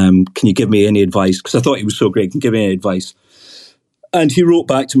 Can you give me any advice? Because I thought he was so great. Can you give me any advice? And he wrote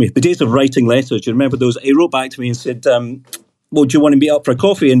back to me. The days of writing letters, do you remember those? He wrote back to me and said, well, do you want to meet up for a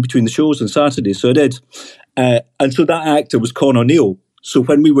coffee in between the shows on Saturday? So I did. And so that actor was Con O'Neill. So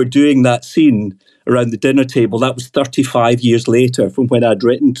when we were doing that scene around the dinner table, that was 35 years later from when I'd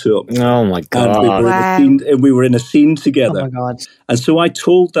written to him. Oh, my God. And we were in a scene together. Oh, my God. And so I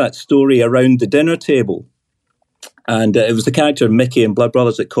told that story around the dinner table. And it was the character Mickey in Blood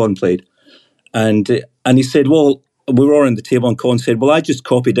Brothers that Con played. And he said, well, we were all around the table and Colin said, well, I just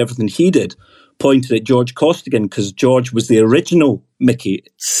copied everything he did, pointed at George Costigan because George was the original Mickey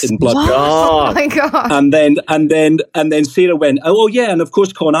in Blood Brothers. Oh my God. And then Sarah went, oh yeah, and of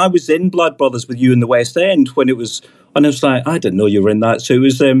course, Colin, I was in Blood Brothers with you in the West End when it was, and I was like, I didn't know you were in that. So it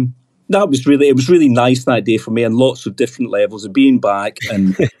was really nice that day for me on lots of different levels of being back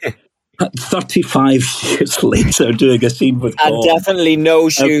and 35 years later doing a scene with Colin. And definitely no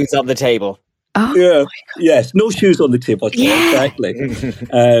shoes on the table. Oh, yeah, yes, no shoes on the table. Exactly.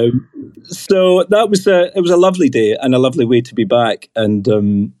 So it was a lovely day and a lovely way to be back, and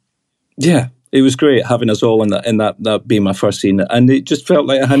it was great having us all in that being my first scene, and it just felt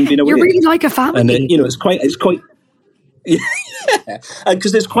like I hadn't been away. You're really like a family, and it's quite yeah,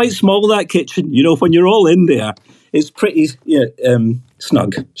 because it's quite small, that kitchen. You know, when you're all in there, it's pretty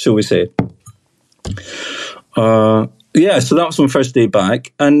snug, shall we say? So that was my first day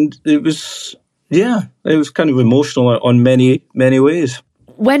back, and it was kind of emotional on many, many ways.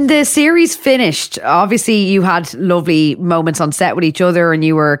 When the series finished, obviously you had lovely moments on set with each other and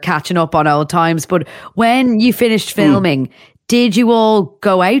you were catching up on old times. But when you finished filming, did you all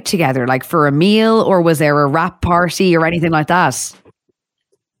go out together, like for a meal, or was there a wrap party or anything like that?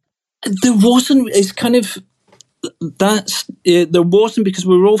 There wasn't. It's kind of there wasn't, because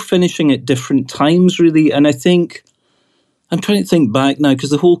we were all finishing at different times, really. And I think I'm trying to think back now, because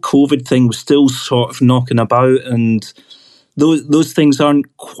the whole COVID thing was still sort of knocking about, and those things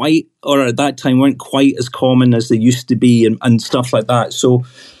aren't quite, or at that time weren't quite as common as they used to be, and stuff like that. So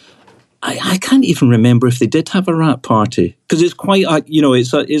I can't even remember if they did have a wrap party, because it's quite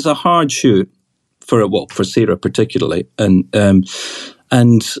it's a hard shoot for Sarah particularly, and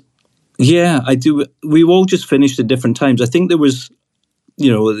yeah, I do. We all just finished at different times. I think there was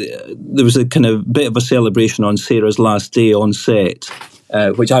a kind of bit of a celebration on Sarah's last day on set,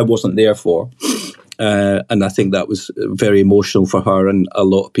 which I wasn't there for. And I think that was very emotional for her and a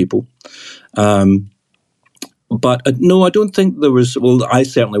lot of people. But no, I don't think there was. Well, I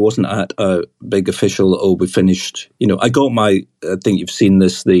certainly wasn't at a big official, we finished. I got I think you've seen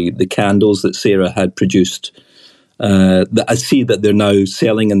this, the candles that Sarah had produced. That I see that they're now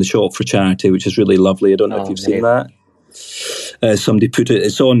selling in the shop for charity, which is really lovely. I don't know if you've seen that. Somebody put it.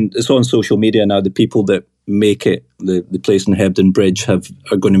 It's on social media now. The people that make it, the place in Hebden Bridge, are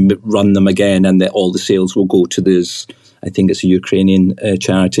going to run them again, and all the sales will go to this. I think it's a Ukrainian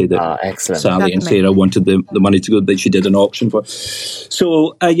charity that Sally and Sarah wanted the money to go, that she did an auction for.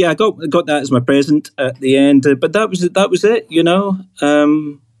 So I got that as my present at the end. But that was it.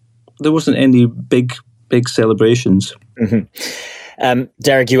 There wasn't any big celebrations. Mm-hmm.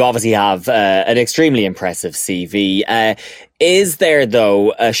 Derek, you obviously have an extremely impressive CV. Is there,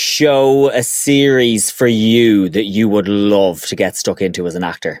 though, a show, a series for you that you would love to get stuck into as an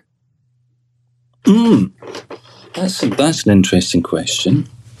actor? That's an interesting question.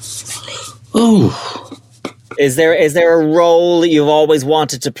 Oh. Is there a role that you've always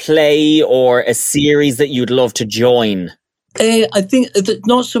wanted to play, or a series that you'd love to join? I think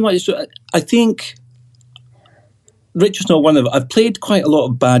not so much. I think Richard's not one of them. I've played quite a lot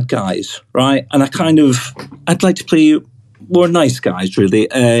of bad guys, right? And I'd like to play more nice guys,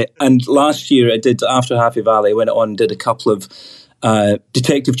 really. And last year I did, after Happy Valley, I went on and did a couple of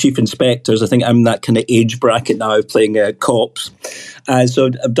detective chief inspectors. I think I'm in that kind of age bracket now of playing cops. So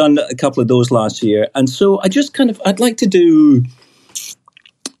I've done a couple of those last year. And so I'd like to do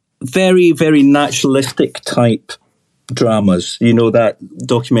very, very naturalistic type dramas, that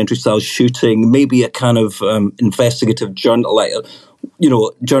documentary style shooting, maybe a kind of investigative journal, like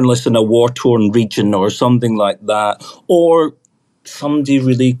journalist in a war-torn region or something like that, or somebody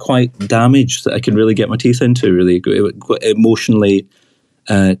really quite damaged that I can really get my teeth into, really emotionally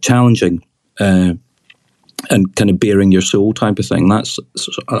challenging and kind of bearing your soul type of thing.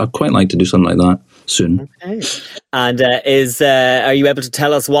 I'd quite like to do something like that soon. Okay. And are you able to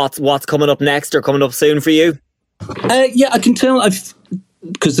tell us what's coming up next or coming up soon for you? Yeah, I can tell. I've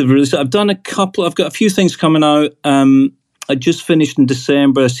done a couple. I've got a few things coming out. I just finished in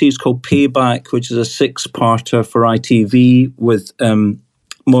December a series called Payback, which is a 6-parter for ITV with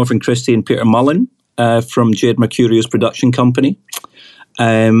Morven Christie and Peter Mullen from Jade Mercurio's production company.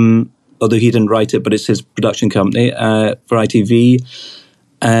 Although he didn't write it, but it's his production company for ITV.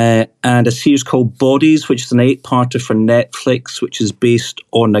 And a series called Bodies, which is an 8-parter for Netflix, which is based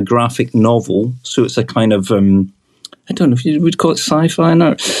on a graphic novel. So it's a kind of, I don't know if you would call it sci-fi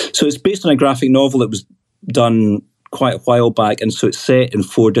now. So it's based on a graphic novel that was done quite a while back. And so it's set in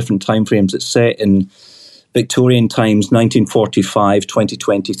 4 different time frames. It's set in Victorian times, 1945,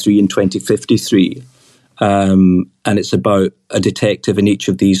 2023 and 2053. And it's about a detective in each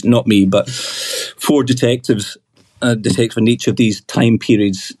of these, not me, but 4 detectives detective in each of these time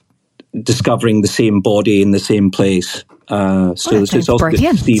periods discovering the same body in the same place. So it's also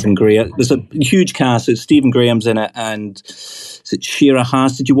got Stephen Graham. There's a huge cast. It's Stephen Graham's in it, and is it Shira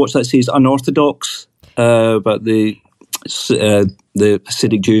Haas? Did you watch that series Unorthodox about the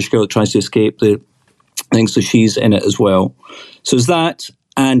Hasidic Jewish girl that tries to escape the thing? So she's in it as well. So it's that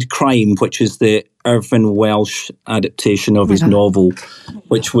and Crime, which is the Irvin Welsh adaptation of his novel,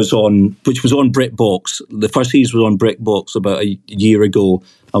 which was on BritBox. The first series was on BritBox about a year ago,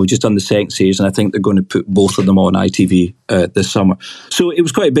 and we've just done the second series, and I think they're going to put both of them on ITV this summer. So it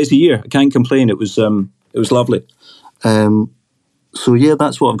was quite a busy year. I can't complain. It was lovely. So yeah,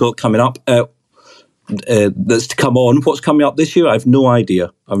 that's what I've got coming up. That's to come on. What's coming up this year? I have no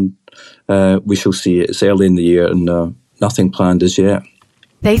idea. We shall see. It's early in the year, and nothing planned as yet.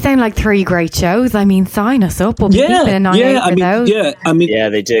 They sound like 3 great shows. I mean, sign us up. We'll be keeping an eye out for those. Yeah,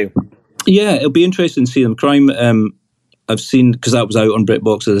 they do. Yeah, it'll be interesting to see them. Crime, I've seen, because that was out on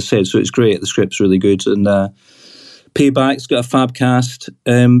BritBox, as I said, so it's great. The script's really good. And Payback's got a fab cast.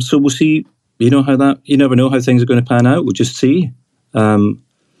 So we'll see. You never know how things are going to pan out. We'll just see.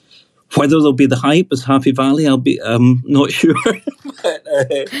 Whether there'll be the hype as Happy Valley, I'm not sure.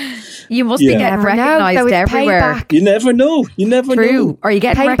 You must be getting recognised everywhere. Payback. You never know. True. Or you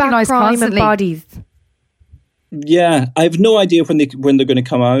get recognised constantly. Bodies. Yeah, I have no idea when they're going to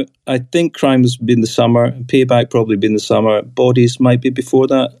come out. I think Crime has been the summer. Payback probably been the summer. Bodies might be before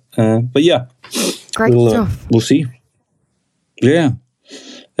that. But yeah, great stuff. We'll see. Yeah.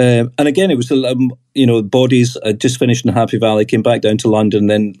 And again, it was, Bodies, I just finished in Happy Valley, came back down to London,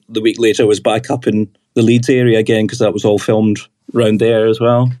 then the week later I was back up in the Leeds area again, because that was all filmed around there as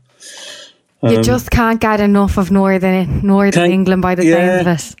well. You just can't get enough of Northern England by the sound of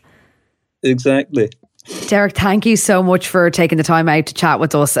it. Exactly. Derek, thank you so much for taking the time out to chat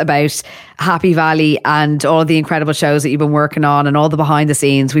with us about Happy Valley and all the incredible shows that you've been working on and all the behind the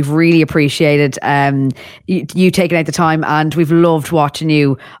scenes. We've really appreciated you taking out the time, and we've loved watching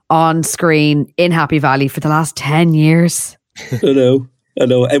you on screen in Happy Valley for the last 10 years. I know.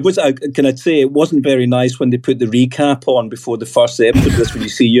 It was. Can I say it wasn't very nice when they put the recap on before the first episode? That's when you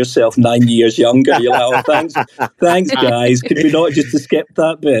see yourself 9 years younger. You're like, oh, thanks, guys. Could we not just skip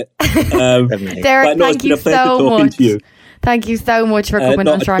that bit? Derek, thank you so much. Thank you so much for coming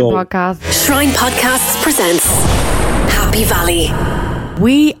on Shrine Podcast. Shrine Podcasts presents Happy Valley.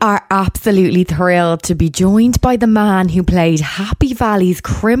 We are absolutely thrilled to be joined by the man who played Happy Valley's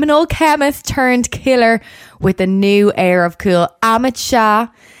criminal chemist turned killer with a new air of cool, Amit Shah,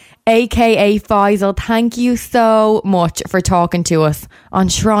 aka Faisal. Thank you so much for talking to us on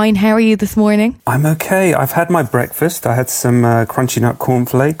Shrine. How are you this morning? I'm okay. I've had my breakfast. I had some crunchy nut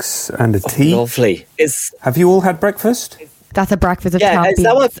cornflakes and a tea. Lovely. Have you all had breakfast? That's a breakfast of champions.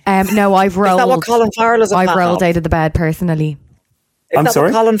 No, I've rolled. Is that what Colin Farrell is a fan I've rolled of? out of the bed personally. Is that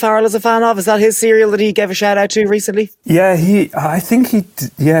what Colin Farrell is a fan of? Is that his cereal that he gave a shout out to recently? Yeah, he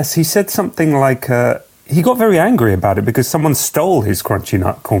said something like, he got very angry about it because someone stole his crunchy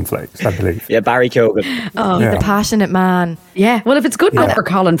nut cornflakes, I believe. Yeah, Barry Keoghan. Oh, he's a passionate man. Yeah, well, if it's good enough for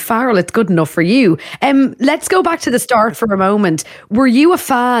Colin Farrell, it's good enough for you. Let's go back to the start for a moment. Were you a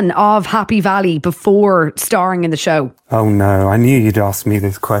fan of Happy Valley before starring in the show? Oh no, I knew you'd ask me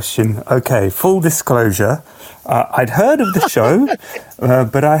this question. Okay, full disclosure. I'd heard of the show,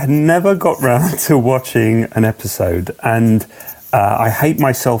 but I had never got round to watching an episode. And I hate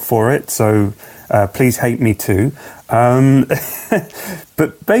myself for it, so please hate me too.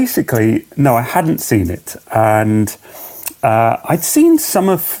 But basically, no, I hadn't seen it. And I'd seen some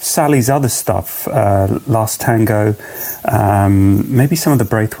of Sally's other stuff, Last Tango, maybe some of the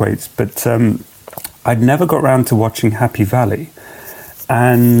Braithwaites, but I'd never got round to watching Happy Valley.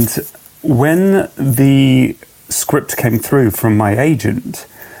 And when the script came through from my agent,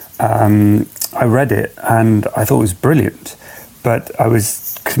 I read it and I thought it was brilliant, but I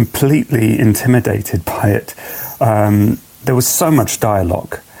was completely intimidated by it. There was so much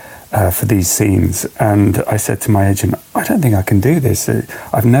dialogue for these scenes, and I said to my agent, I don't think I can do this.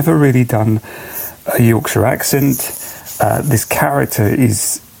 I've never really done a Yorkshire accent. This character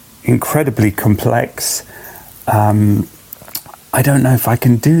is incredibly complex. I don't know if I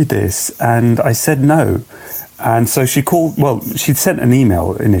can do this. And I said no. And so she called, she'd sent an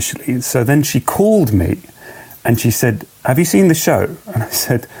email initially. So then she called me and she said, have you seen the show? And I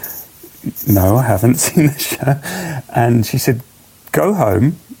said, no, I haven't seen the show. And she said, go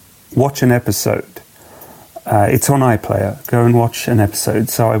home, watch an episode. It's on iPlayer. Go and watch an episode.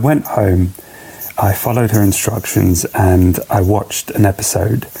 So I went home, I followed her instructions and I watched an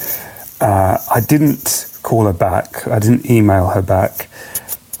episode. I didn't call her back. I didn't email her back.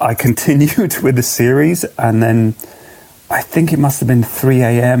 I continued with the series, and then I think it must have been 3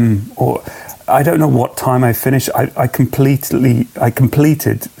 a.m. or I don't know what time I finished. I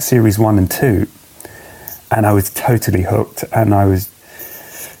completed series 1 and 2, and I was totally hooked, and I was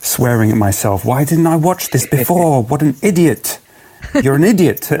swearing at myself, why didn't I watch this before? What an idiot. You're an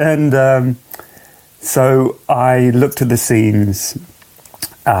idiot. And so I looked at the scenes.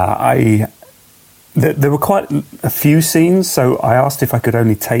 There were quite a few scenes, so I asked if I could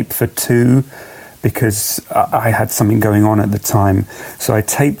only tape for 2 because I had something going on at the time. So I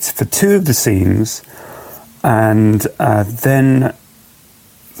taped for 2 of the scenes, and then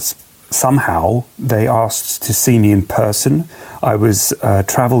somehow they asked to see me in person. I was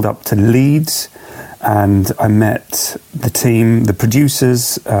travelled up to Leeds, and I met the team, the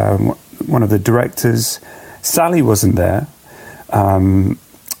producers, one of the directors. Sally wasn't there. But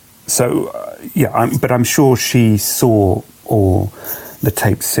I'm sure she saw all the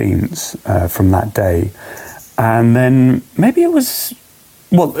taped scenes from that day. And then maybe it was,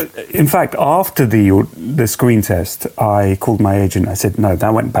 well, in fact, after the screen test, I called my agent. I said, no,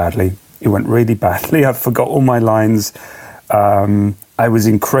 that went badly. It went really badly. I forgot all my lines. I was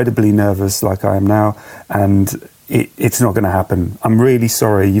incredibly nervous, like I am now, and it's not going to happen. I'm really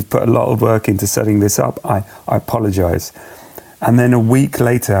sorry. You've put a lot of work into setting this up. I apologize. And then a week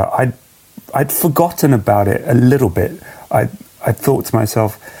later, I'd forgotten about it a little bit. I thought to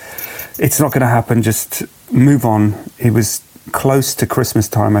myself, it's not going to happen, just move on. It was close to Christmas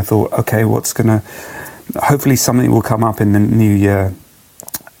time. I thought, okay, hopefully something will come up in the new year.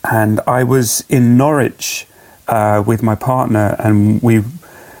 And I was in Norwich with my partner, and we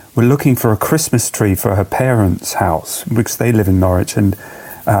were looking for a Christmas tree for her parents' house, because they live in Norwich. And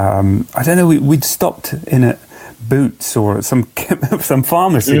I don't know, we'd stopped in a Boots or some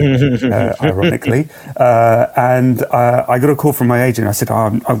pharmacy, ironically, and I got a call from my agent. I said,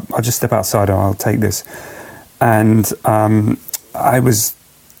 I'll just step outside and I'll take this. And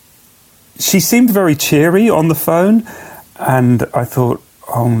she seemed very cheery on the phone, and I thought,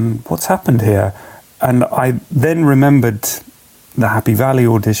 what's happened here? And I then remembered the Happy Valley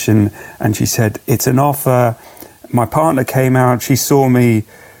audition, and she said, it's an offer. My partner came out, she saw me.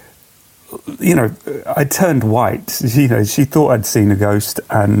 You know, I turned white. You know, she thought I'd seen a ghost,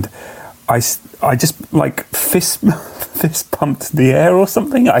 and I just like fist pumped the air or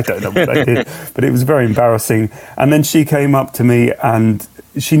something. I don't know what I did, but it was very embarrassing. And then she came up to me, and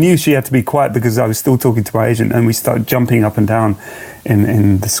she knew she had to be quiet because I was still talking to my agent, and we started jumping up and down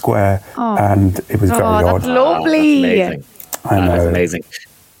in the square, and it was very odd. That's lovely. That's amazing. I know. That's amazing.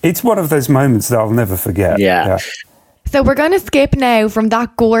 It's one of those moments that I'll never forget. Yeah. So we're going to skip now from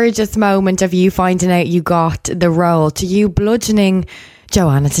that gorgeous moment of you finding out you got the role to you bludgeoning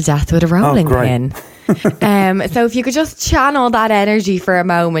Joanna to death with a rolling pin. So if you could just channel that energy for a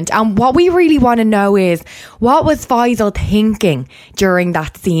moment. And what we really want to know is, what was Faisal thinking during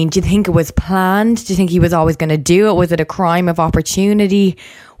that scene? Do you think it was planned? Do you think he was always going to do it? Was it a crime of opportunity?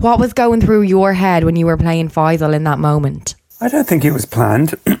 What was going through your head when you were playing Faisal in that moment? I don't think it was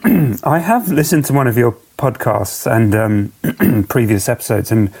planned. I have listened to one of your podcasts and previous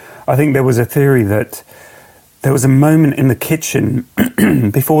episodes, and I think there was a theory that there was a moment in the kitchen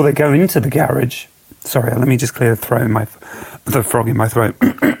before they go into the garage. Sorry, let me just clear the frog in my throat.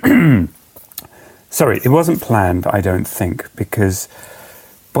 Sorry, it wasn't planned, I don't think, because,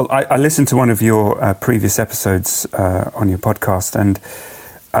 well, I listened to one of your previous episodes on your podcast, and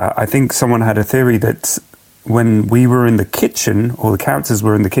I think someone had a theory that when we were in the kitchen, or the characters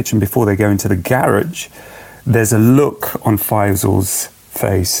were in the kitchen before they go into the garage, there's a look on Faisal's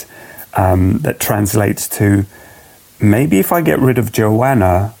face that translates to, maybe if I get rid of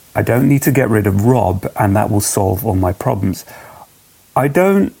Joanna, I don't need to get rid of Rob, and that will solve all my problems. I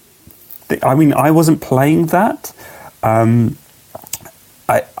wasn't playing that. I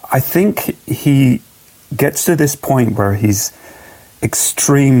think he gets to this point where he's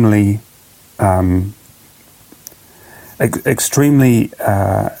extremely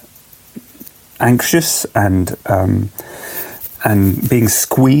anxious and being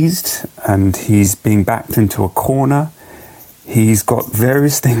squeezed, and he's being backed into a corner. He's got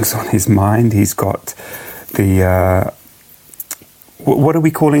various things on his mind. He's got the what are we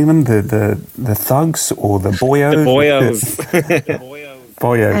calling them? The thugs or the boyos? The boyos.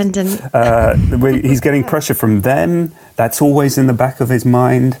 Boyos. He's getting pressure from them. That's always in the back of his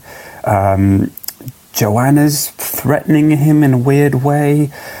mind. Joanna's threatening him in a weird way.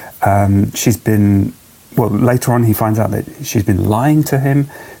 Later on he finds out that she's been lying to him.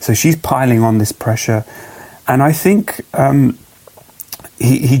 So she's piling on this pressure. And I think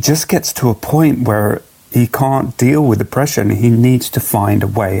he just gets to a point where he can't deal with the pressure and he needs to find a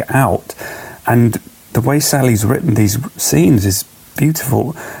way out. And the way Sally's written these scenes is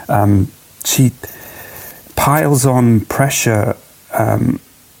beautiful. She piles on pressure,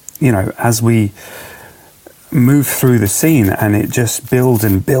 as we move through the scene, and it just builds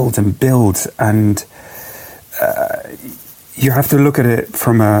and builds and builds. And you have to look at it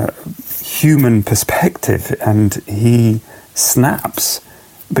from a human perspective, and he snaps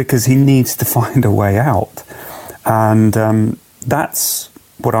because he needs to find a way out. And that's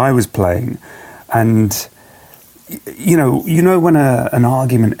what I was playing. And you know when an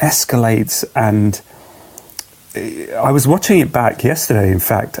argument escalates, and I was watching it back yesterday, in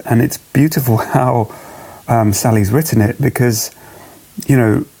fact, and it's beautiful how Sally's written it, because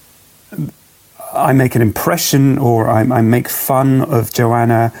I make an impression, or I make fun of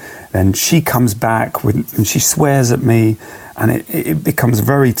Joanna, and she comes back and she swears at me, and it becomes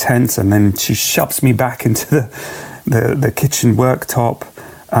very tense, and then she shoves me back into the kitchen worktop,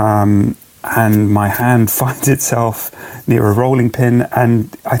 and my hand finds itself near a rolling pin,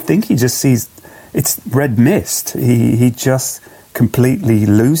 and I think he just sees it's red mist. He just completely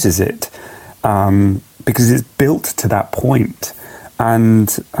loses it, because it's built to that point. And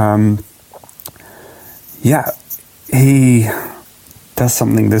he does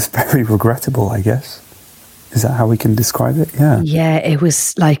something that's very regrettable, I guess. Is that how we can describe it? Yeah. Yeah, it was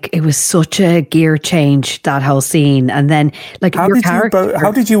such a gear change, that whole scene. And then, how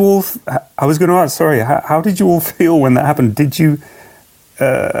did you all feel when that happened? Did you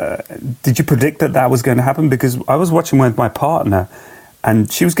predict that was going to happen? Because I was watching with my partner, and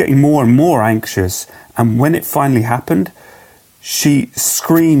she was getting more and more anxious. And when it finally happened, she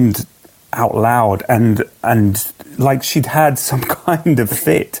screamed out loud and like she'd had some kind of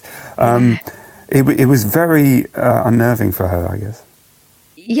fit. It was very unnerving for her, I guess.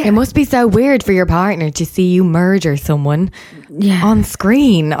 Yeah, it must be so weird for your partner to see you murder someone on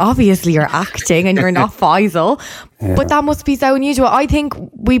screen. Obviously, you're acting and you're not Faisal, but that must be so unusual. I think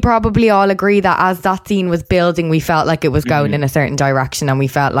we probably all agree that as that scene was building, we felt like it was going in a certain direction, and we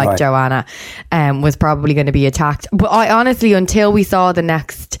felt like Joanna was probably going to be attacked. But I honestly, until we saw the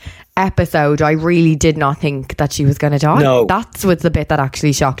next episode, I really did not think that she was going to die. No. That was the bit that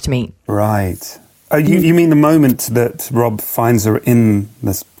actually shocked me. Right. You mean the moment that Rob finds her in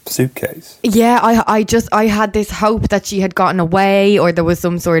the suitcase? Yeah, I had this hope that she had gotten away, or there was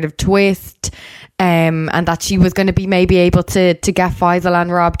some sort of twist, and that she was going to be maybe able to get Faisal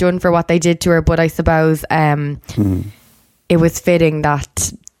and Rob done for what they did to her. But I suppose it was fitting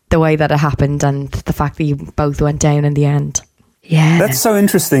that the way that it happened, and the fact that you both went down in the end. Yeah, that's so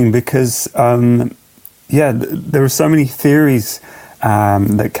interesting, because there are so many theories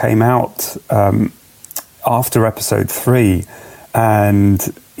that came out after episode 3, and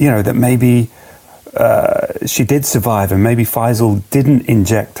that maybe she did survive, and maybe Faisal didn't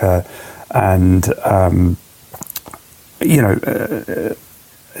inject her, and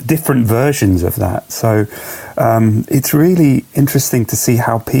different versions of that. So it's really interesting to see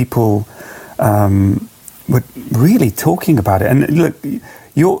how people were really talking about it. And look,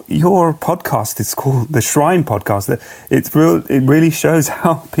 your podcast is called the Shrine Podcast. It really shows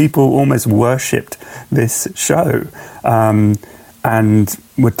how people almost worshipped this show, and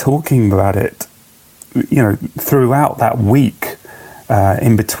were talking about it, throughout that week,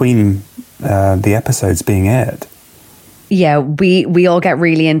 in between the episodes being aired. Yeah, we all get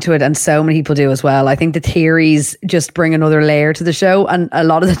really into it, and so many people do as well. I think the theories just bring another layer to the show, and a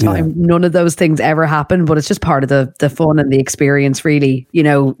lot of the time none of those things ever happen, but it's just part of the fun and the experience, really.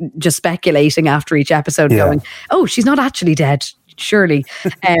 Just speculating after each episode, going, oh, she's not actually dead, surely.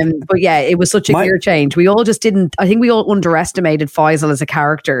 But yeah, it was such a gear change. We all just I think we all underestimated Faisal as a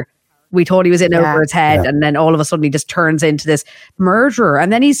character. We thought he was in over his head, and then all of a sudden he just turns into this murderer,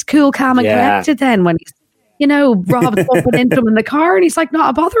 and then he's cool, calm and collected then when he's Rob's bumping into him in the car, and he's like, not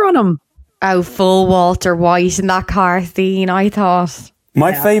a bother on him. Oh, full Walter White in that car scene, I thought.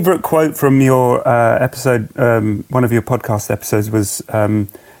 My favourite quote from your episode, one of your podcast episodes, was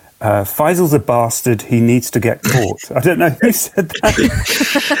Faisal's a bastard, he needs to get caught. I don't know who said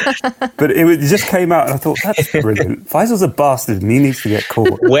that, but it just came out, and I thought, that's brilliant. Faisal's a bastard and he needs to get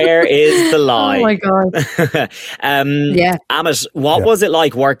caught. Where is the line? Oh my God. Amit, what was it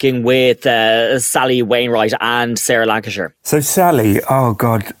like working with Sally Wainwright and Sarah Lancashire? So Sally, oh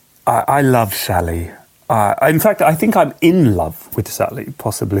God, I love Sally. In fact, I think I'm in love with Sally,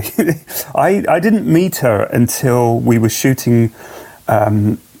 possibly. I didn't meet her until we were shooting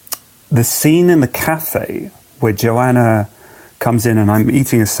the scene in the cafe where Joanna comes in and I'm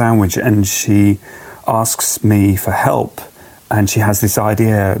eating a sandwich and she asks me for help. and she has this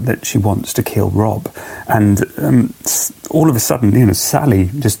idea that she wants to kill Rob. And all of a sudden,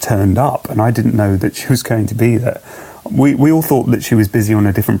 Sally just turned up, and I didn't know that she was going to be there. We all thought that she was busy on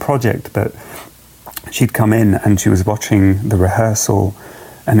a different project, but she'd come in and she was watching the rehearsal,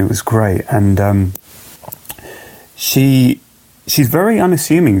 and it was great. And she's very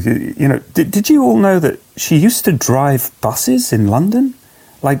unassuming. Did you all know that she used to drive buses in London?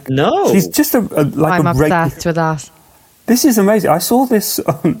 No. She's just I'm obsessed with that. This is amazing. I saw this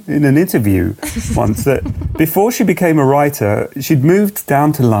in an interview once, that before she became a writer, she'd moved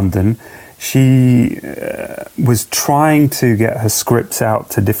down to London. She was trying to get her scripts out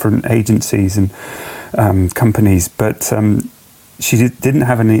to different agencies and companies, but she didn't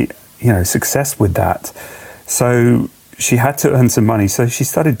have any, success with that. So she had to earn some money. So she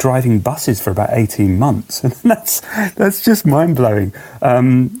started driving buses for about 18 months. And that's just mind-blowing.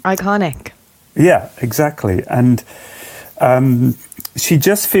 Iconic. Yeah, exactly. And she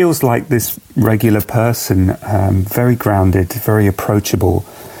just feels like this regular person, very grounded, very approachable.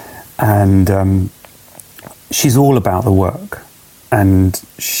 And she's all about the work. And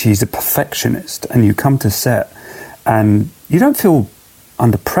she's a perfectionist. And you come to set and you don't feel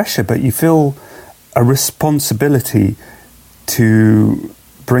under pressure, but you feel a responsibility to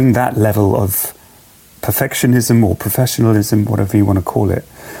bring that level of perfectionism or professionalism, whatever you want to call it.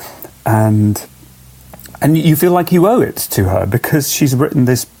 And you feel like you owe it to her because she's written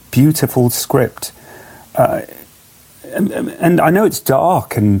this beautiful script. And I know it's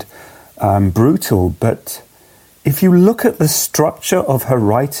dark and brutal, but if you look at the structure of her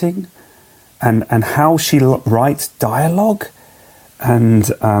writing and how she writes dialogue and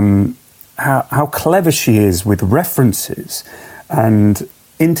how clever she is with references and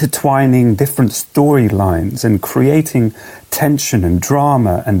intertwining different storylines and creating tension and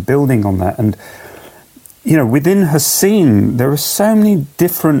drama and building on that. And, within her scene, there are so many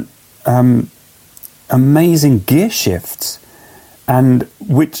different amazing gear shifts. And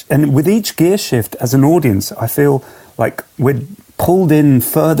with each gear shift, as an audience, I feel like we're pulled in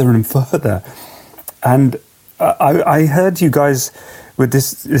further and further. And I heard you guys were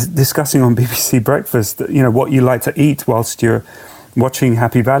discussing on BBC Breakfast, what you like to eat whilst you're watching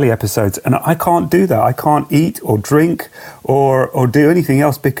Happy Valley episodes. And I can't do that. I can't eat or drink or do anything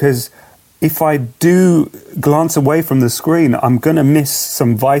else, because if I do glance away from the screen, I'm going to miss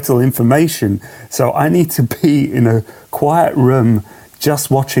some vital information. So I need to be in a quiet room just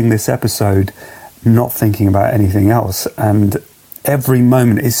watching this episode, not thinking about anything else. And every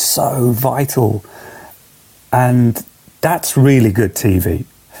moment is so vital. And that's really good TV.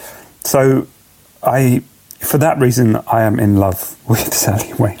 So for that reason, I am in love with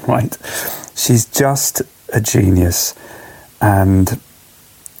Sally Wainwright. She's just a genius, and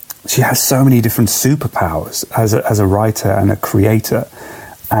she has so many different superpowers as a writer and a creator.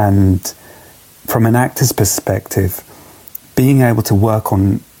 And from an actor's perspective, being able to work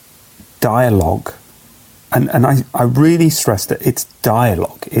on dialogue, and I really stress that it's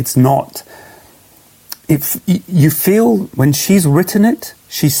dialogue. It's not... If you feel when she's written it,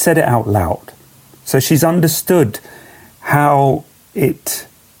 she said it out loud. So she's understood how it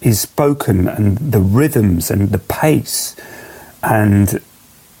is spoken and the rhythms and the pace. And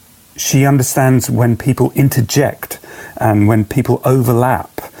she understands when people interject and when people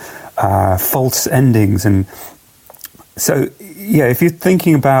overlap, false endings. And so, if you're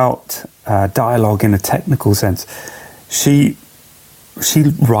thinking about dialogue in a technical sense, she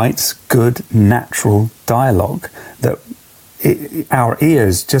writes good, natural dialogue that our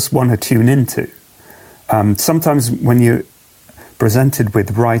ears just want to tune into. Sometimes when you're presented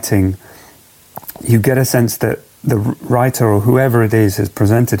with writing, you get a sense that the writer or whoever it is has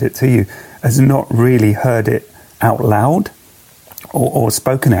presented it to you has not really heard it out loud or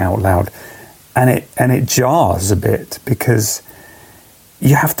spoken it out loud. And it jars a bit, because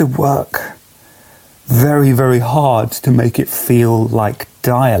you have to work very, very hard to make it feel like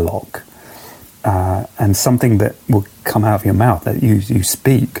dialogue and something that will come out of your mouth, that you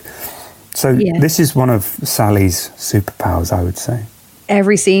speak. So This is one of Sally's superpowers, I would say.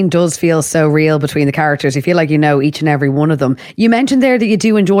 Every scene does feel so real between the characters. You feel like you know each and every one of them. You mentioned there that you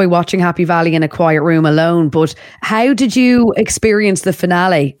do enjoy watching Happy Valley in a quiet room alone, but how did you experience the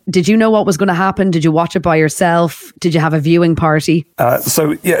finale? Did you know what was going to happen? Did you watch it by yourself? Did you have a viewing party?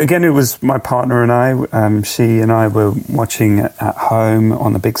 Again, it was my partner and I. She and I were watching at home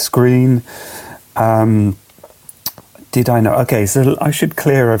on the big screen. Did I know? Okay, so I should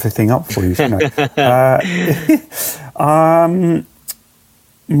clear everything up for you, shouldn't I?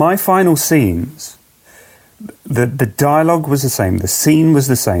 My final scenes, the dialogue was the same, the scene was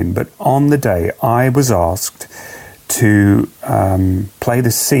the same, but on the day I was asked to play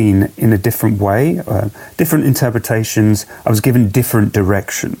the scene in a different way, different interpretations. I was given different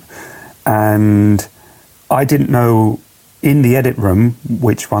direction. And I didn't know in the edit room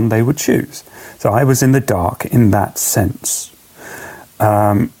which one they would choose. So I was in the dark in that sense.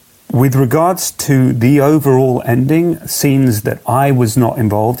 With regards to the overall ending, scenes that I was not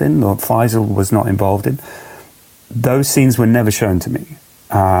involved in, or Faisal was not involved in, those scenes were never shown to me.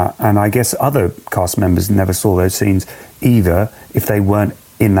 And I guess other cast members never saw those scenes either, if they weren't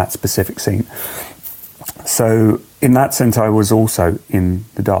in that specific scene. So in that sense, I was also in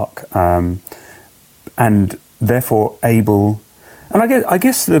the dark, and therefore able. And I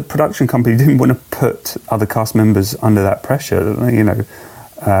guess the production company didn't want to put other cast members under that pressure,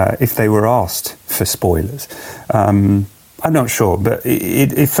 if they were asked for spoilers. I'm not sure, but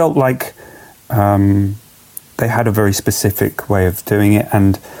it felt like they had a very specific way of doing it,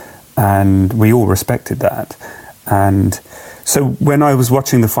 and we all respected that. And so when I was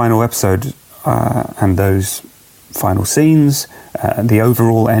watching the final episode and those final scenes, the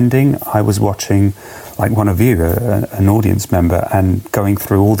overall ending, I was watching like one of you, an audience member, and going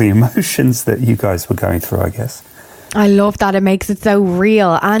through all the emotions that you guys were going through, I guess. I love that. It makes it so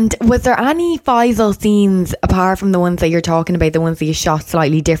real. And was there any Faisal scenes, apart from the ones that you're talking about, the ones that you shot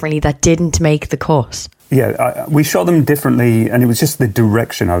slightly differently, that didn't make the cut? Yeah, we shot them differently, and it was just the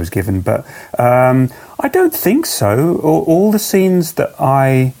direction I was given. But I don't think so. All the scenes that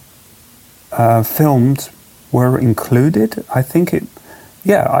I filmed were included. I think it.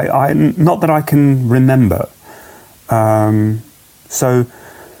 Yeah, I not that I can remember. So.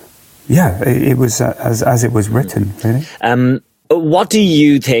 Yeah, it was as it was written, really. What do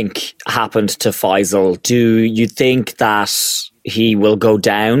you think happened to Faisal? Do you think that he will go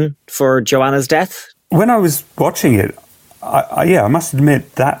down for Joanna's death? When I was watching it, I must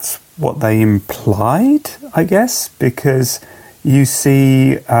admit that's what they implied, I guess, because you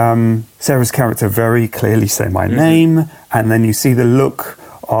see Sarah's character very clearly say my name, and then you see the look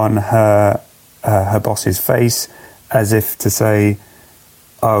on her boss's face as if to say,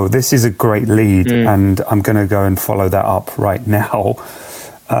 oh, this is a great lead, and I'm going to go and follow that up right now.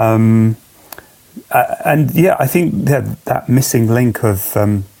 And yeah, I think that missing link of,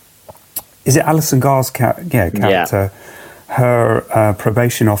 is it Alison Gar's character? Yeah. Her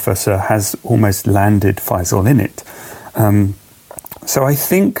probation officer has almost landed Faisal in it. So I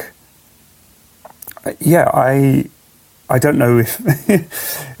think, yeah, I don't know if,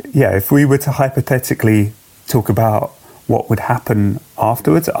 yeah, if we were to hypothetically talk about what would happen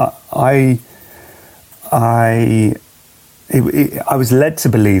afterwards, I was led to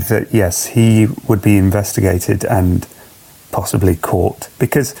believe that yes, he would be investigated and possibly caught,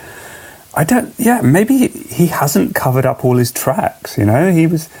 because maybe he hasn't covered up all his tracks.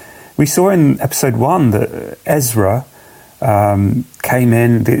 We saw in episode 1 that Ezra came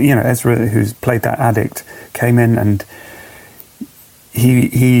in. Ezra, who's played that addict, came in and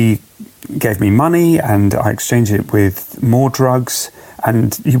he gave me money, and I exchanged it with more drugs.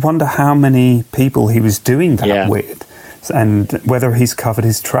 And you wonder how many people he was doing that with, and whether he's covered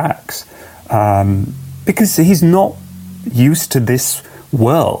his tracks, because he's not used to this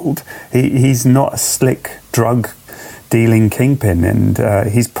world. He's not a slick drug dealing kingpin, and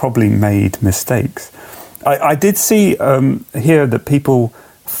he's probably made mistakes. I did see here that people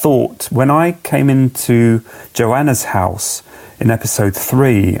thought when I came into Joanna's house in episode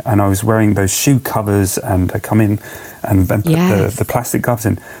 3, and I was wearing those shoe covers, and I come in and put the plastic gloves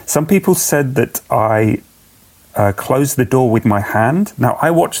in. Some people said that I closed the door with my hand. Now, I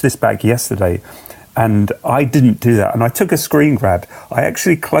watched this back yesterday, and I didn't do that. And I took a screen grab. I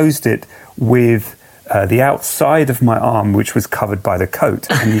actually closed it with the outside of my arm, which was covered by the coat.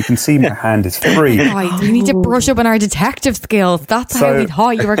 And you can see my hand is free. Right, we need to brush up on our detective skills. That's how we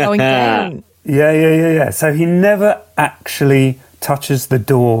thought you were going down. Yeah. So he never actually touches the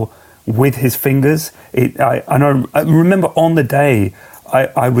door with his fingers. I remember on the day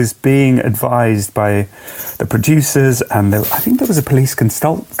I was being advised by the producers, and I think there was a police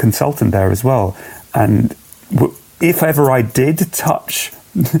consultant there as well. And if ever I did touch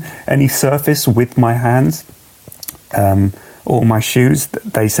any surface with my hands or my shoes,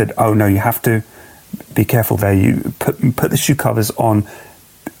 they said, "Oh no, you have to be careful there. You put the shoe covers on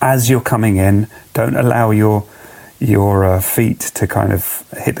as you're coming in. Don't allow your feet to kind of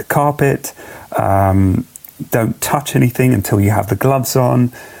hit the carpet. Don't touch anything until you have the gloves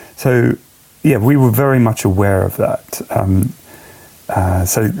on." So yeah, we were very much aware of that.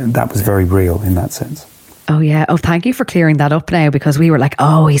 So that was very real in that sense. Oh yeah. Oh, thank you for clearing that up now, because we were like,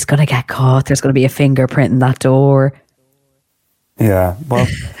 oh, he's going to get caught. There's going to be a fingerprint in that door. Yeah, well,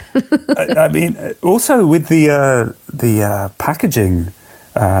 I mean, also with the packaging,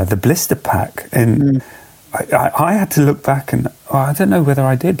 the blister pack, and I had to look back, and I don't know whether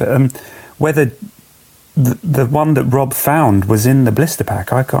I did, but whether the one that Rob found was in the blister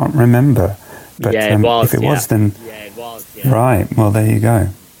pack, I can't remember. But it was, if it was, then it was. Yeah. Right. Well, there you go.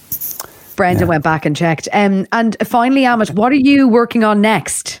 Brendan went back and checked. And finally, Amit, what are you working on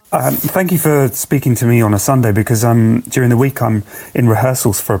next? Thank you for speaking to me on a Sunday, because during the week I'm in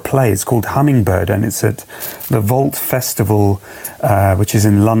rehearsals for a play. It's called Hummingbird, and it's at the Vault Festival, which is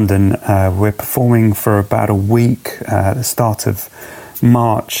in London. We're performing for about a week at the start of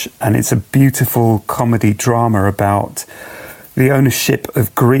March, and it's a beautiful comedy drama about the ownership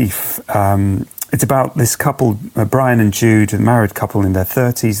of grief. It's about this couple, Brian and Jude, a married couple in their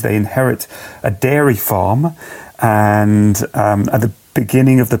 30s. They inherit a dairy farm, and at the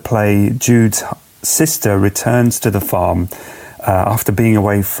beginning of the play, Jude's sister returns to the farm after being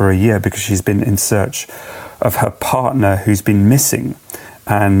away for a year because she's been in search of her partner who's been missing.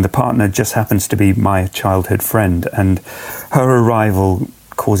 And the partner just happens to be my childhood friend, and her arrival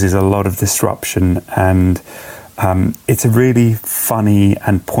causes a lot of disruption, and it's a really funny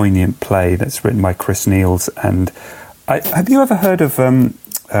and poignant play that's written by Chris Neils. And have you ever heard of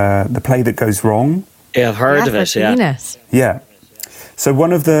The Play That Goes Wrong? Yeah, I've heard of it, yeah. Yeah. So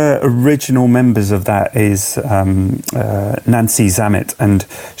one of the original members of that is Nancy Zammit, and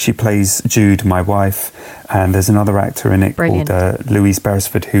she plays Jude, my wife. And there's another actor in it called Louise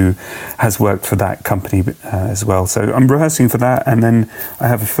Beresford, who has worked for that company as well. So I'm rehearsing for that, and then I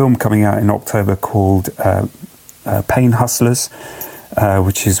have a film coming out in October called Pain Hustlers,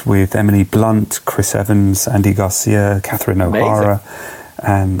 which is with Emily Blunt, Chris Evans, Andy Garcia, Catherine O'Hara.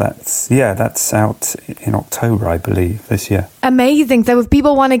 And that's out in October, I believe, this year. Amazing. So if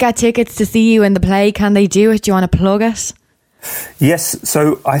people want to get tickets to see you in the play, can they do it? Do you want to plug it? Yes.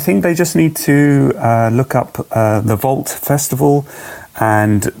 So I think they just need to look up the Vault Festival,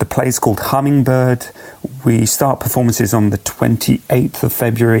 and the play is called Hummingbird. We start performances on the 28th of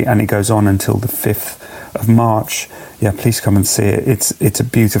February, and it goes on until the 5th of March. Yeah, please come and see it. It's a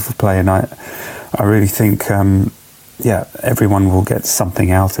beautiful play, and I really think everyone will get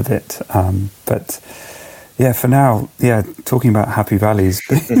something out of it. But yeah, for now, talking about Happy Valley has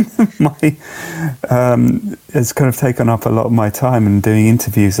kind of taken up a lot of my time and doing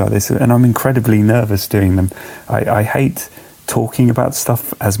interviews like this, and I'm incredibly nervous doing them. I hate talking about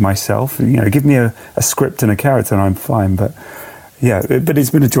stuff as myself. Give me a script and a character and I'm fine, but it's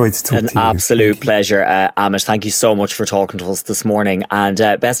been a joy to talk to you. An absolute pleasure, Amit. Thank you so much for talking to us this morning, and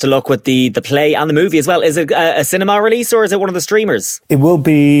best of luck with the play and the movie as well. Is it a cinema release or is it one of the streamers? It will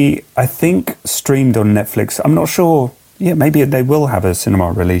be, I think, streamed on Netflix. I'm not sure. Yeah, maybe they will have a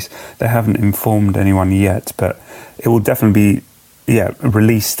cinema release. They haven't informed anyone yet, but it will definitely be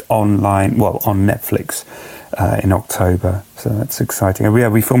released online, on Netflix in October. So that's exciting.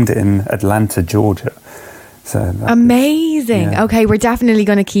 We filmed it in Atlanta, Georgia. So amazing. Okay, we're definitely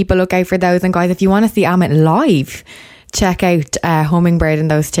going to keep a lookout for those. And guys, if you want to see Amit live, check out Hummingbird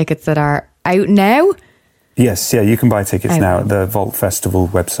and those tickets that are out now. Yes, you can buy tickets now at the Vault Festival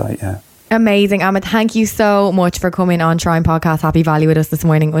website. Yeah. Amazing, Amit. Thank you so much for coming on Shrine Podcast Happy Valley with us this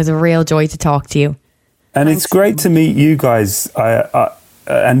morning. It was a real joy to talk to you. And it's great to meet you guys.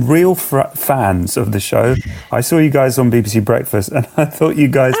 And real fans of the show. I saw you guys on BBC Breakfast, and I thought you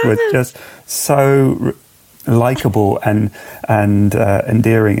guys were just so likable and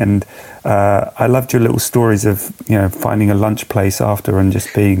endearing, and I loved your little stories of finding a lunch place after and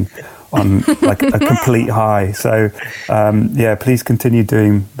just being on like a complete high. So please continue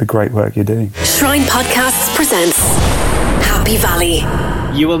doing the great work you're doing. Shrine Podcasts presents Happy Valley.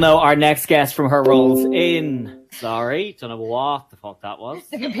 You will know our next guest from her roles in don't know what the fuck that was.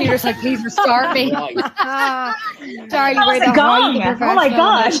 The computer's like, please restart me. Charlie, we're the gong. Oh my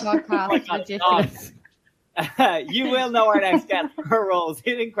gosh. Ridiculous. You will know our next guest from her roles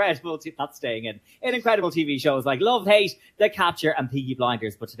in incredible TV shows like Love, Hate, The Capture and Peaky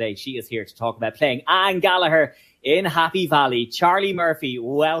Blinders. But today she is here to talk about playing Anne Gallagher in Happy Valley. Charlie Murphy,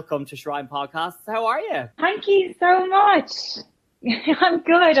 welcome to Shrine Podcasts. How are you? Thank you so much. I'm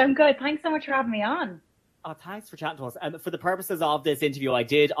good. Thanks so much for having me on. Oh, thanks for chatting to us. For the purposes of this interview, I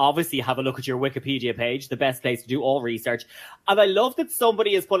did obviously have a look at your Wikipedia page, the best place to do all research. And I love that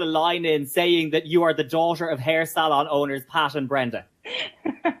somebody has put a line in saying that you are the daughter of hair salon owners Pat and Brenda.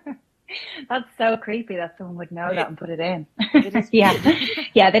 That's so creepy that someone would know that and put it in.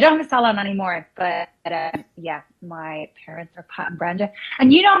 Yeah, they don't have a salon anymore. But my parents are Pat and Brenda.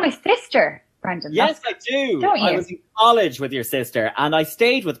 And you know my sister, Brendan. Yes, I do. Don't you? I was in college with your sister, and I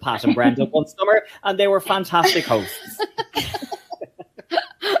stayed with Pat and Brenda one summer, and they were fantastic hosts.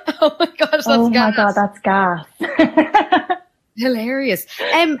 Oh my gosh, that's gas. Hilarious.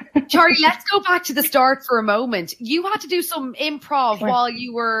 Charlie, let's go back to the start for a moment. You had to do some improv while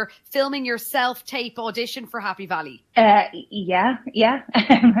you were filming your self-tape audition for Happy Valley. Yeah.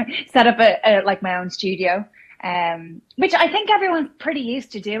 Set up like my own studio, which I think everyone's pretty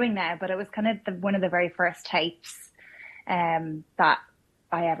used to doing now, but it was kind of one of the very first tapes that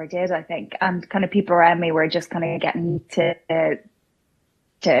I ever did, I think. And kind of people around me were just kind of getting to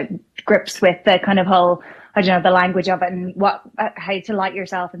grips with the kind of whole, I don't know, the language of it and how to light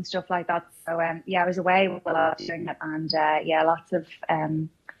yourself and stuff like that. So I was away while I was doing it, and lots of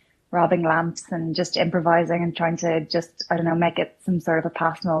robbing lamps and just improvising and trying to just, I don't know, make it some sort of a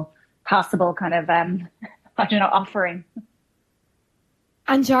passable kind of I don't know, offering.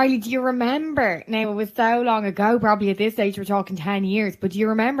 And Charlie, do you remember, now it was so long ago, probably at this age we're talking 10 years, but do you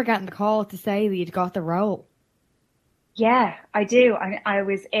remember getting the call to say that you'd got the role? Yeah, I do. I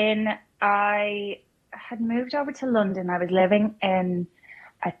had moved over to London. I was living in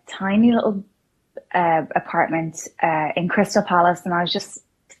a tiny little apartment in Crystal Palace, and I was just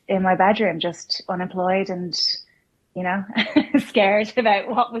in my bedroom, just unemployed and, you know, scared about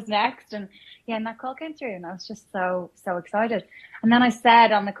what was next. And that call came through, and I was just so excited. And then I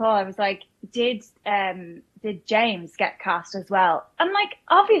said on the call, I was like, did James get cast as well? And like,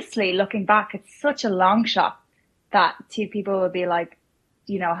 obviously looking back, it's such a long shot that two people would be like,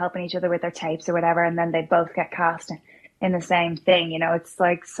 you know, helping each other with their tapes or whatever, and then they both get cast in the same thing. You know, it's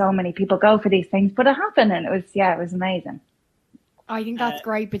like so many people go for these things, but it happened, and it was amazing. I think that's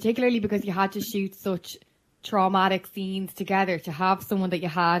great, particularly because you had to shoot such traumatic scenes together. To have someone that you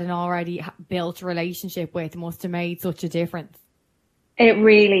had an already built relationship with must have made such a difference. It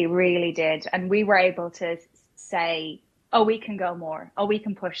really, really did. And we were able to say, oh, we can go more. Oh, we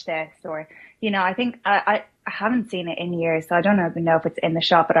can push this. Or, you know, I think I haven't seen it in years, so I don't even know if it's in the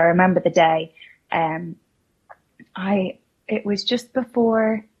shop, but I remember the day. It was just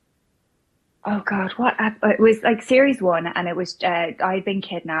before, oh God, it was like series 1, and it was, I'd been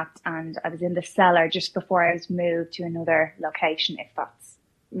kidnapped and I was in the cellar just before I was moved to another location, if that's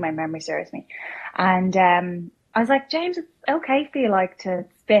my memory serves me. And I was like, James, it's okay for you like to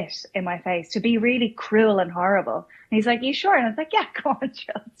spit in my face, to be really cruel and horrible. And he's like, you sure? And I was like, yeah, go on, let's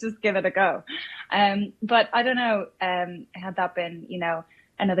just give it a go. But I don't know, had that been, you know,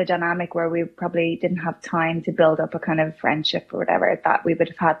 another dynamic where we probably didn't have time to build up a kind of friendship or whatever, that we would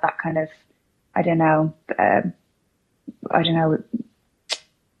have had that kind of, I don't know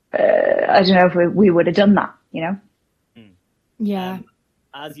if we would have done that, you know? Yeah.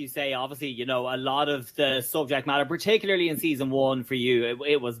 As you say, obviously, you know, a lot of the subject matter, particularly in season 1 for you,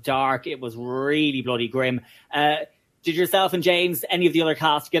 it was dark. It was really bloody grim. Did yourself and James, any of the other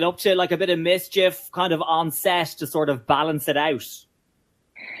cast, get up to like a bit of mischief kind of on set to sort of balance it out?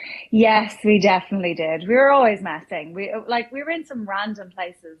 Yes, we definitely did. We were always messing. We were in some random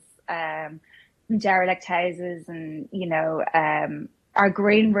places, derelict houses, and, you know, our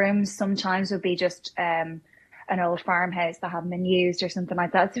green rooms sometimes would be just an old farmhouse that hadn't been used or something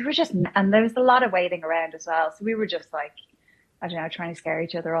like that. So and there was a lot of waiting around as well. So we were just like, I don't know, trying to scare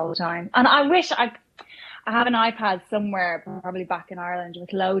each other all the time. And I wish I have an iPad somewhere, probably back in Ireland,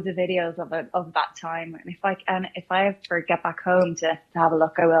 with loads of videos of that time. And if I ever get back home to have a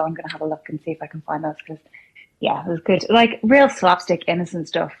look, I will. I'm going to have a look and see if I can find those, because yeah, it was good. Like real slapstick, innocent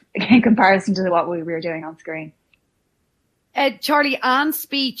stuff in comparison to what we were doing on screen. Charlie, Anne's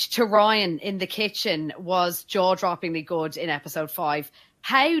speech to Ryan in the kitchen was jaw-droppingly good in episode 5.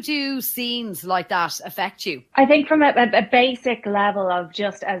 How do scenes like that affect you? I think from a basic level of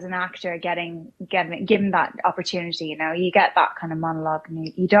just as an actor given that opportunity, you know, you get that kind of monologue,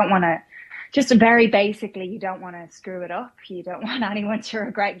 and you don't want to, just very basically, you don't want to screw it up. You don't want anyone to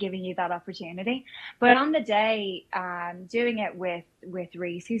regret giving you that opportunity. But on the day, doing it with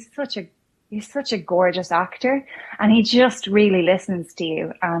Rhys, he's such a gorgeous actor, and he just really listens to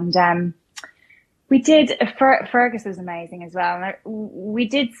you. And we did, Fergus was amazing as well. And we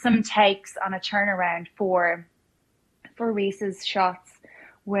did some takes on a turnaround for Rhys's shots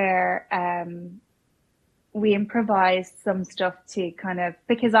where we improvised some stuff to kind of,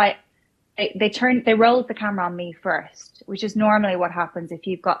 because they rolled the camera on me first, which is normally what happens if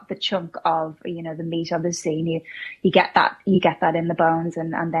you've got the chunk of, you know, the meat of the scene. You get that in the bones,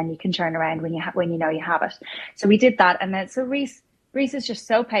 and then you can turn around when you know you have it. So we did that, and then so Rhys is just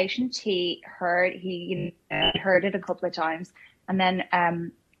so patient. He heard it a couple of times, and then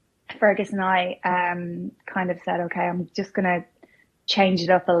Fergus and I kind of said, okay, I'm just gonna change it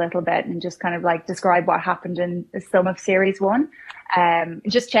up a little bit and just kind of like describe what happened in some of series 1.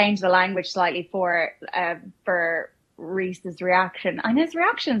 Just change the language slightly for Reese's reaction, and his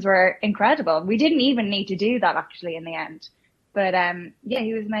reactions were incredible. We didn't even need to do that actually in the end, but yeah,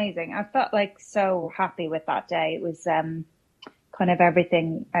 he was amazing. I felt like so happy with that day. It was kind of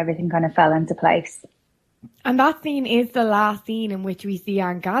everything kind of fell into place. And that scene is the last scene in which we see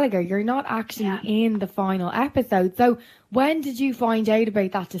Anne Gallagher. You're not actually in the final episode. So when did you find out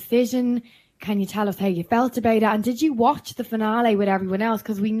about that decision? Can you tell us how you felt about it? And did you watch the finale with everyone else?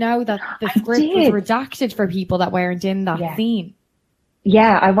 Because we know that the script was redacted for people that weren't in that scene.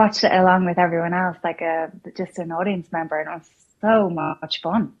 Yeah, I watched it along with everyone else, like just an audience member, and it was so much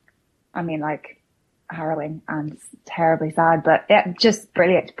fun. I mean, like, harrowing and terribly sad, but yeah, just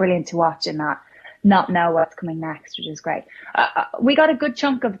brilliant to watch in that. Not know what's coming next, which is great. We got a good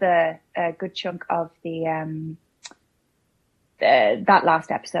chunk of the that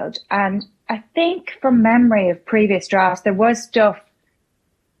last episode, and I think from memory of previous drafts, there was stuff.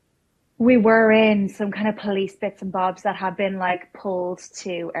 We were in some kind of police bits and bobs that had been like pulled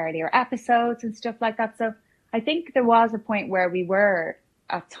to earlier episodes and stuff like that. So I think there was a point where we were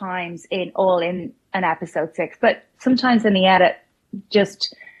at times in an episode 6, but sometimes in the edit,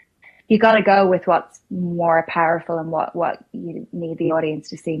 just you got to go with what's more powerful and what you need the audience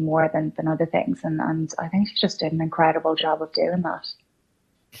to see more than other things. And I think she just did an incredible job of doing that.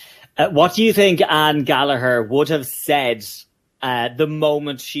 What do you think Anne Gallagher would have said the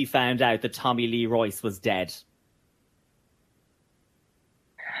moment she found out that Tommy Lee Royce was dead?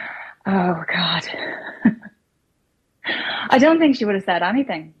 Oh, God. I don't think she would have said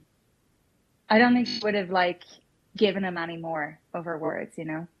anything. I don't think she would have, given him any more of her words, you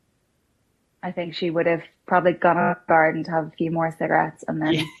know? I think she would have probably gone out to the garden to have a few more cigarettes and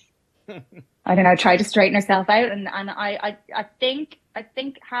then, I don't know, try to straighten herself out. And I think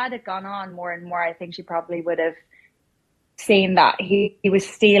had it gone on more and more, I think she probably would have seen that he was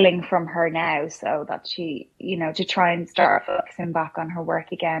stealing from her now, so that she, to try and start focusing back on her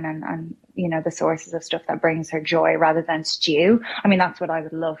work again and the sources of stuff that brings her joy rather than stew. I mean, that's what I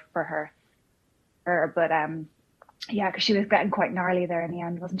would love for her. But yeah, because she was getting quite gnarly there in the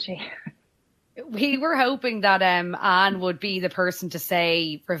end, wasn't she? We were hoping that Anne would be the person to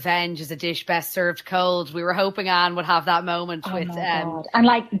say revenge is a dish best served cold. We were hoping Anne would have that moment with God. And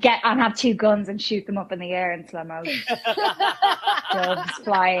have 2 guns and shoot them up in the air in slow motion. Doves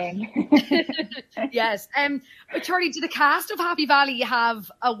flying. Yes. Charlie, do the cast of Happy Valley have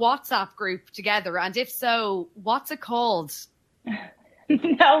a WhatsApp group together? And if so, what's it called?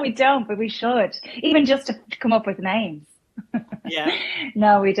 No, we don't, but we should. Even just to come up with names. Yeah.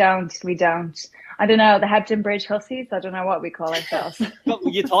 No, we don't. I don't know. The Hebden Bridge Hussies? I don't know what we call ourselves.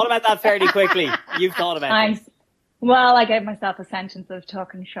 You thought about that fairly quickly. You've thought about it. Well, I gave myself a sentence of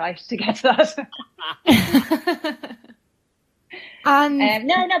talking shite to get to that. And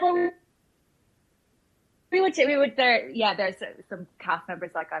no, but we would there's some cast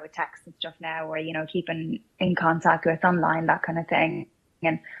members I would text and stuff now, or keep in contact with online, that kind of thing,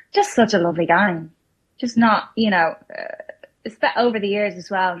 and just such a lovely gang. Just not, it's over the years as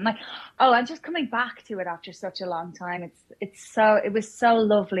well. And I'm just coming back to it after such a long time. It was so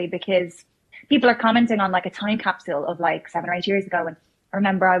lovely because people are commenting on a time capsule of 7 or 8 years ago. And I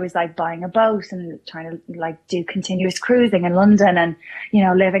remember I was buying a boat and trying to do continuous cruising in London and,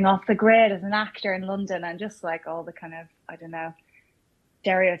 living off the grid as an actor in London and just all the kind of, I don't know,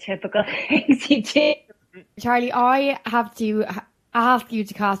 stereotypical things you do. Charlie, I have to ask you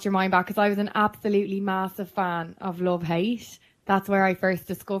to cast your mind back because I was an absolutely massive fan of Love Hate. That's where I first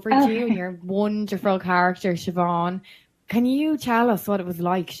discovered you and your wonderful character, Siobhan. Can you tell us what it was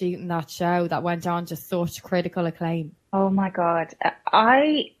like shooting that show that went on to such critical acclaim? Oh my God.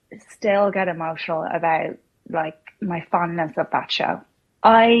 I still get emotional about my fondness of that show.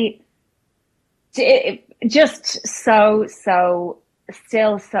 Just so still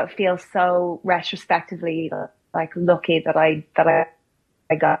feel so retrospectively lucky that I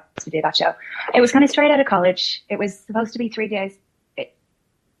got to do that show. It was kind of straight out of college. It was supposed to be 3 days. It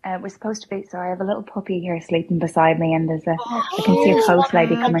was supposed to be. Sorry, I have a little puppy here sleeping beside me, and I can see a host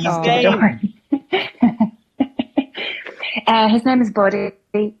lady coming up to the door. His name is Buddy.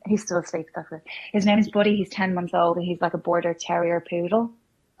 He's still asleep. That's it. His name is Buddy. He's 10 months old, and he's like a border terrier poodle.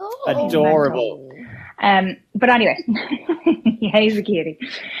 Oh, adorable. But anyway, yeah, he's a cutie.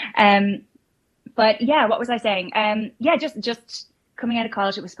 But yeah, what was I saying? Yeah, just coming out of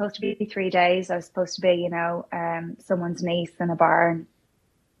college, it was supposed to be 3 days. I was supposed to be, someone's niece in a bar.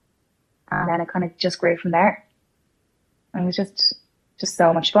 And then it kind of just grew from there. It was just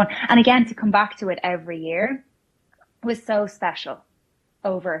so much fun. And again, to come back to it every year was so special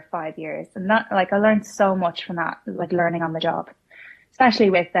over 5 years. And that, I learned so much from that, learning on the job, especially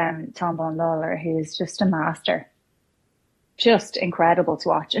with Tom Vaughan Lawler, who's just a master. just incredible to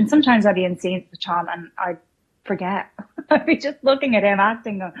watch. And sometimes I'd be in scenes with Tom and I'd forget. I'd be just looking at him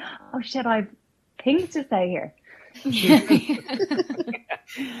acting, going, oh shit, I've things to say here.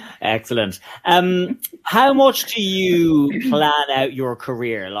 Excellent. How much do you plan out your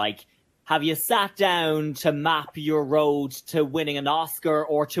career? Like, have you sat down to map your road to winning an Oscar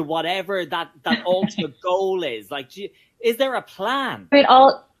or to whatever that ultimate goal is? Like, is there a plan?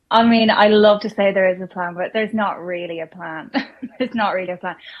 I love to say there is a plan, but there's not really a plan. There's not really a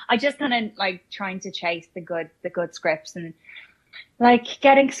plan. I just kind of like trying to chase the good scripts, and like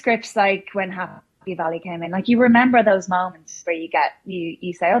getting scripts like when Happy Valley came in. Like, you remember those moments where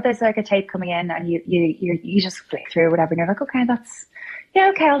you say, oh, there's like a tape coming in, and you just flick through or whatever, and you're like, okay,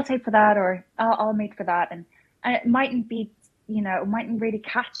 okay, I'll tape for that, or I'll meet for that, and it mightn't be, it mightn't really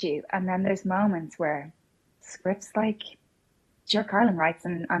catch you. And then there's moments where scripts like Stuart Carlin writes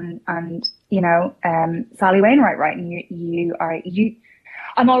and Sally Wainwright write, and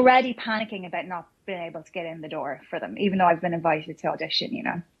I'm already panicking about not being able to get in the door for them, even though I've been invited to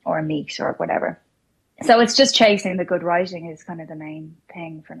audition, or meet or whatever. So it's just chasing the good writing is kind of the main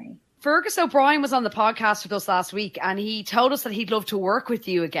thing for me. Fergus O'Brien was on the podcast with us last week, and he told us that he'd love to work with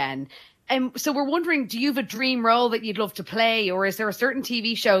you again. So we're wondering, do you have a dream role that you'd love to play, or is there a certain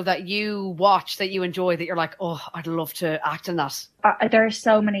TV show that you watch that you enjoy that you're like, oh, I'd love to act in that? There are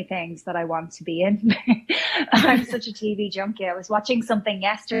so many things that I want to be in. I'm such a TV junkie. I was watching something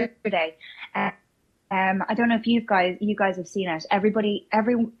yesterday. I don't know if you guys have seen it. Everybody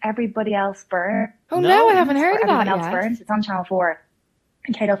Else Burns. Oh no, I haven't heard of that yet. Everyone Else Burns. It's on Channel 4.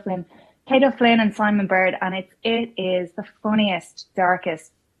 And Kate O'Flynn and Simon Bird, and it is the funniest,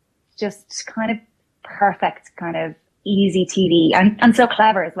 darkest, just kind of perfect, kind of easy TV, and so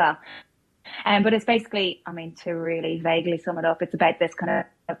clever as well. But it's basically, to really vaguely sum it up, it's about this kind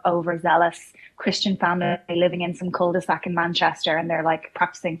of overzealous Christian family living in some cul-de-sac in Manchester, and they're like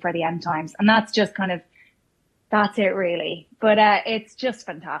practicing for the end times, and that's just kind of, that's it really. But it's just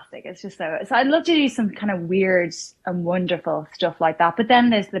fantastic. It's just so I'd love to do some kind of weird and wonderful stuff like that. But then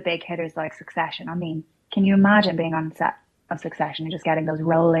there's the big hitters like Succession. Can you imagine being on set of Succession and just getting those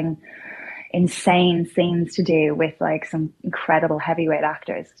rolling, insane scenes to do with like some incredible heavyweight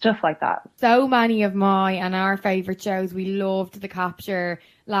actors, stuff like that. So many of my and our favourite shows, we loved The Capture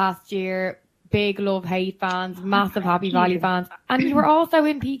last year. Big love-hate fans, massive Happy Valley fans. And you were also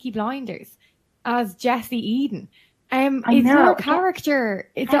in Peaky Blinders as Jesse Eden. Is your character,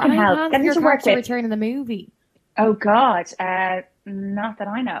 is there any plans for your character to return in the movie? Oh God, not that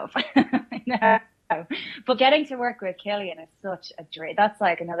I know of. No. But getting to work with Cillian is such a dream. That's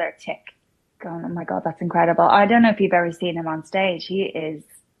like another tick. Going, oh my God, that's incredible. I don't know if you've ever seen him on stage. He is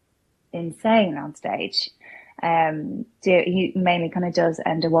insane on stage. He mainly kind of does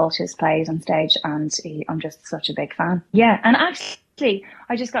Enda Walsh's plays on stage, and I'm just such a big fan. Yeah, and actually,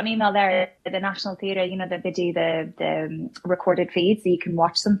 I just got an email there at the National Theatre, that they do the recorded feed so you can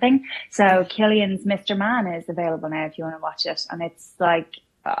watch something. So Cillian's Mr. Man is available now if you want to watch it. And it's like,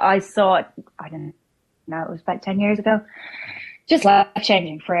 I saw it, I don't know, it was about 10 years ago. Just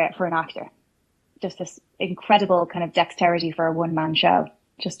life-changing for an actor. Just this incredible kind of dexterity for a one-man show.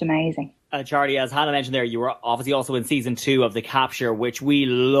 Just amazing. Charlie, as Hannah mentioned there, you were obviously also in season 2 of The Capture, which we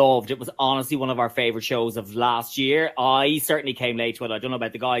loved. It was honestly one of our favourite shows of last year. I certainly came late to it. I don't know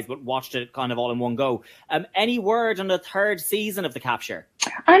about the guys, but watched it kind of all in one go. Any word on the 3rd season of The Capture?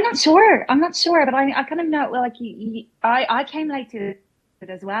 I'm not sure, but I kind of know, like, I came late to it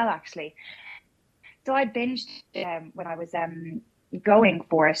as well, actually. So I binged when I was going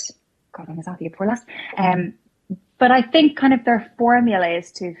for it. God, when was that? The year before last? But I think kind of their formula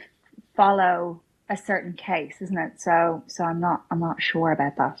is to follow a certain case, isn't it? So I'm not sure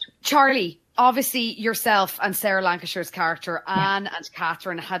about that. Charlie, obviously yourself and Sarah Lancashire's character Anne and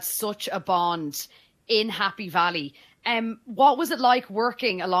Catherine had such a bond in Happy Valley. What was it like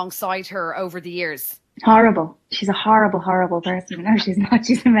working alongside her over the years? Horrible. She's a horrible person. No, she's not.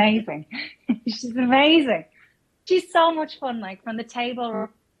 She's amazing. She's amazing. She's so much fun. Like, from the table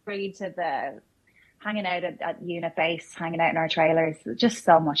read to the hanging out at unit base, hanging out in our trailers. Just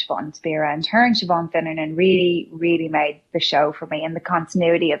so much fun to be around. Her and Siobhan Finneran really, really made the show for me, and the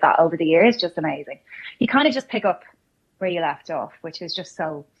continuity of that over the years, just amazing. You kind of just pick up where you left off, which is just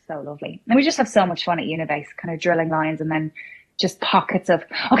so lovely. And we just have so much fun at Unibase, kind of drilling lines and then just pockets of,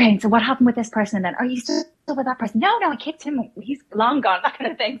 okay, so what happened with this person? And then, are you still with that person? No, I kicked him. He's long gone, that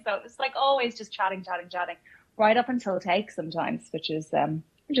kind of thing. So it's like always just chatting, right up until take sometimes, which is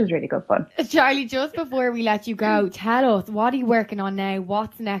which is really good fun. Charlie, just before we let you go, tell us, what are you working on now?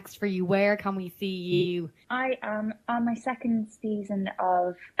 What's next for you? Where can we see you? I am on my second season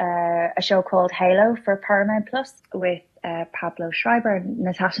of a show called Halo for Paramount Plus with Pablo Schreiber and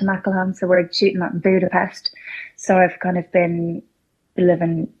Natasha McElhone. So we're shooting that in Budapest. So I've kind of been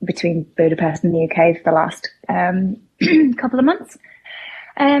living between Budapest and the UK for the last couple of months.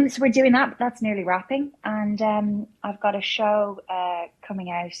 So we're doing that. That's nearly wrapping. And I've got a show coming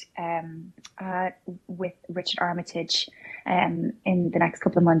out with Richard Armitage in the next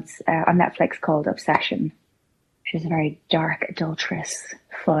couple of months on Netflix called Obsession, which is a very dark, adulterous,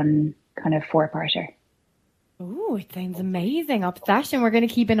 fun kind of four-parter. Oh, it sounds amazing. Obsession. We're going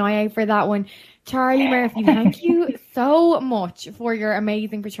to keep an eye out for that one. Charlie Murphy, thank you so much for your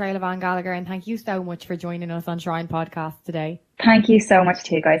amazing portrayal of Anne Gallagher, and thank you so much for joining us on Shrine Podcast today. Thank you so much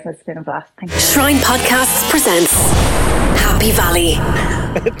to you guys. It's been a blast. Thank you. Shrine Podcasts presents Happy Valley.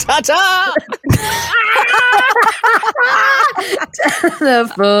 Ta-ta!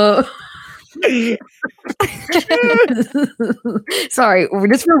 Telephone. Sorry,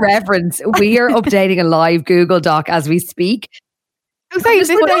 just for reference, we are updating a live Google Doc as we speak. Sorry,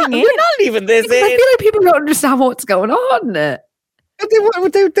 we're not leaving this in. I feel like people don't understand what's going on.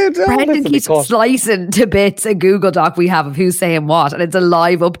 Brendan keeps slicing to bits a Google Doc we have of who's saying what, and it's a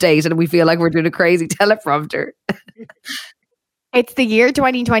live update, and we feel like we're doing a crazy teleprompter. It's the year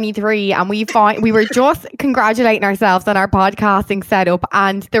 2023, and we were just congratulating ourselves on our podcasting setup,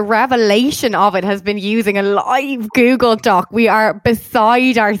 and the revelation of it has been using a live Google Doc. We are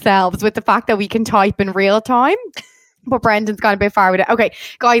beside ourselves with the fact that we can type in real time. But Brendan's gone a bit far with it. Okay,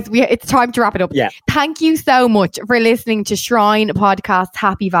 guys, it's time to wrap it up. Yeah. Thank you so much for listening to Shrine Podcast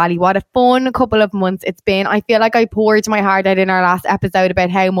Happy Valley. What a fun couple of months it's been. I feel like I poured my heart out in our last episode about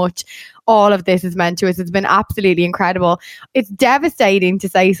how much all of this has meant to us. It's been absolutely incredible. It's devastating to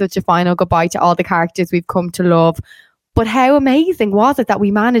say such a final goodbye to all the characters we've come to love. But how amazing was it that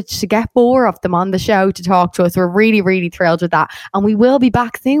we managed to get 4 of them on the show to talk to us? We're really, really thrilled with that. And we will be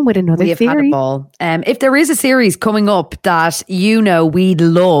back soon with another series. Had a ball. If there is a series coming up that we'd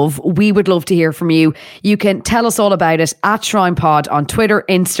love, we would love to hear from you. You can tell us all about it at Shrine Pod on Twitter,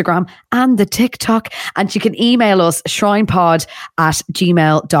 Instagram and the TikTok. And you can email us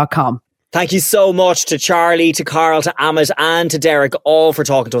shrinepod@gmail.com. Thank you so much to Charlie, to Carl, to Amit and to Derek, all for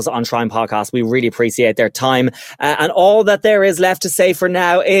talking to us on Shrine Podcast. We really appreciate their time. And all that there is left to say for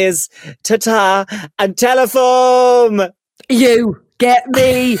now is ta-ta and telephone. You get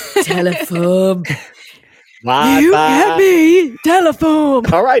me, telephone. Bye, you bye. get me, telephone.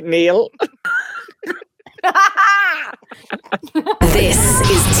 All right, Neil. This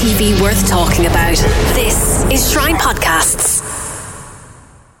is TV worth talking about. This is Shrine Podcasts.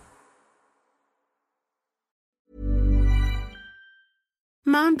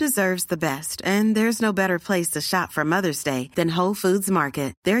 Mom deserves the best, and there's no better place to shop for Mother's Day than Whole Foods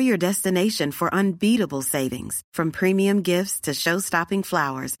Market. They're your destination for unbeatable savings, from premium gifts to show-stopping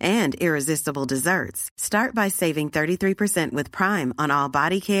flowers and irresistible desserts. Start by saving 33% with Prime on all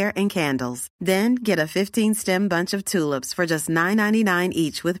body care and candles. Then get a 15-stem bunch of tulips for just $9.99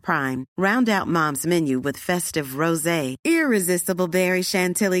 each with Prime. Round out Mom's menu with festive rosé, irresistible berry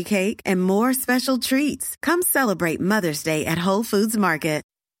chantilly cake, and more special treats. Come celebrate Mother's Day at Whole Foods Market.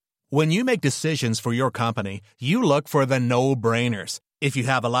 When you make decisions for your company, you look for the no-brainers. If you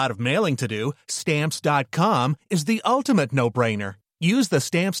have a lot of mailing to do, Stamps.com is the ultimate no-brainer. Use the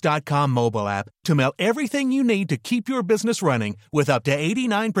Stamps.com mobile app to mail everything you need to keep your business running with up to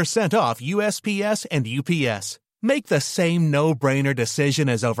 89% off USPS and UPS. Make the same no-brainer decision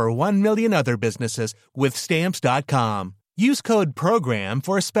as over 1 million other businesses with Stamps.com. Use code PROGRAM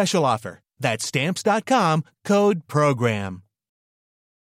for a special offer. That's Stamps.com, code PROGRAM.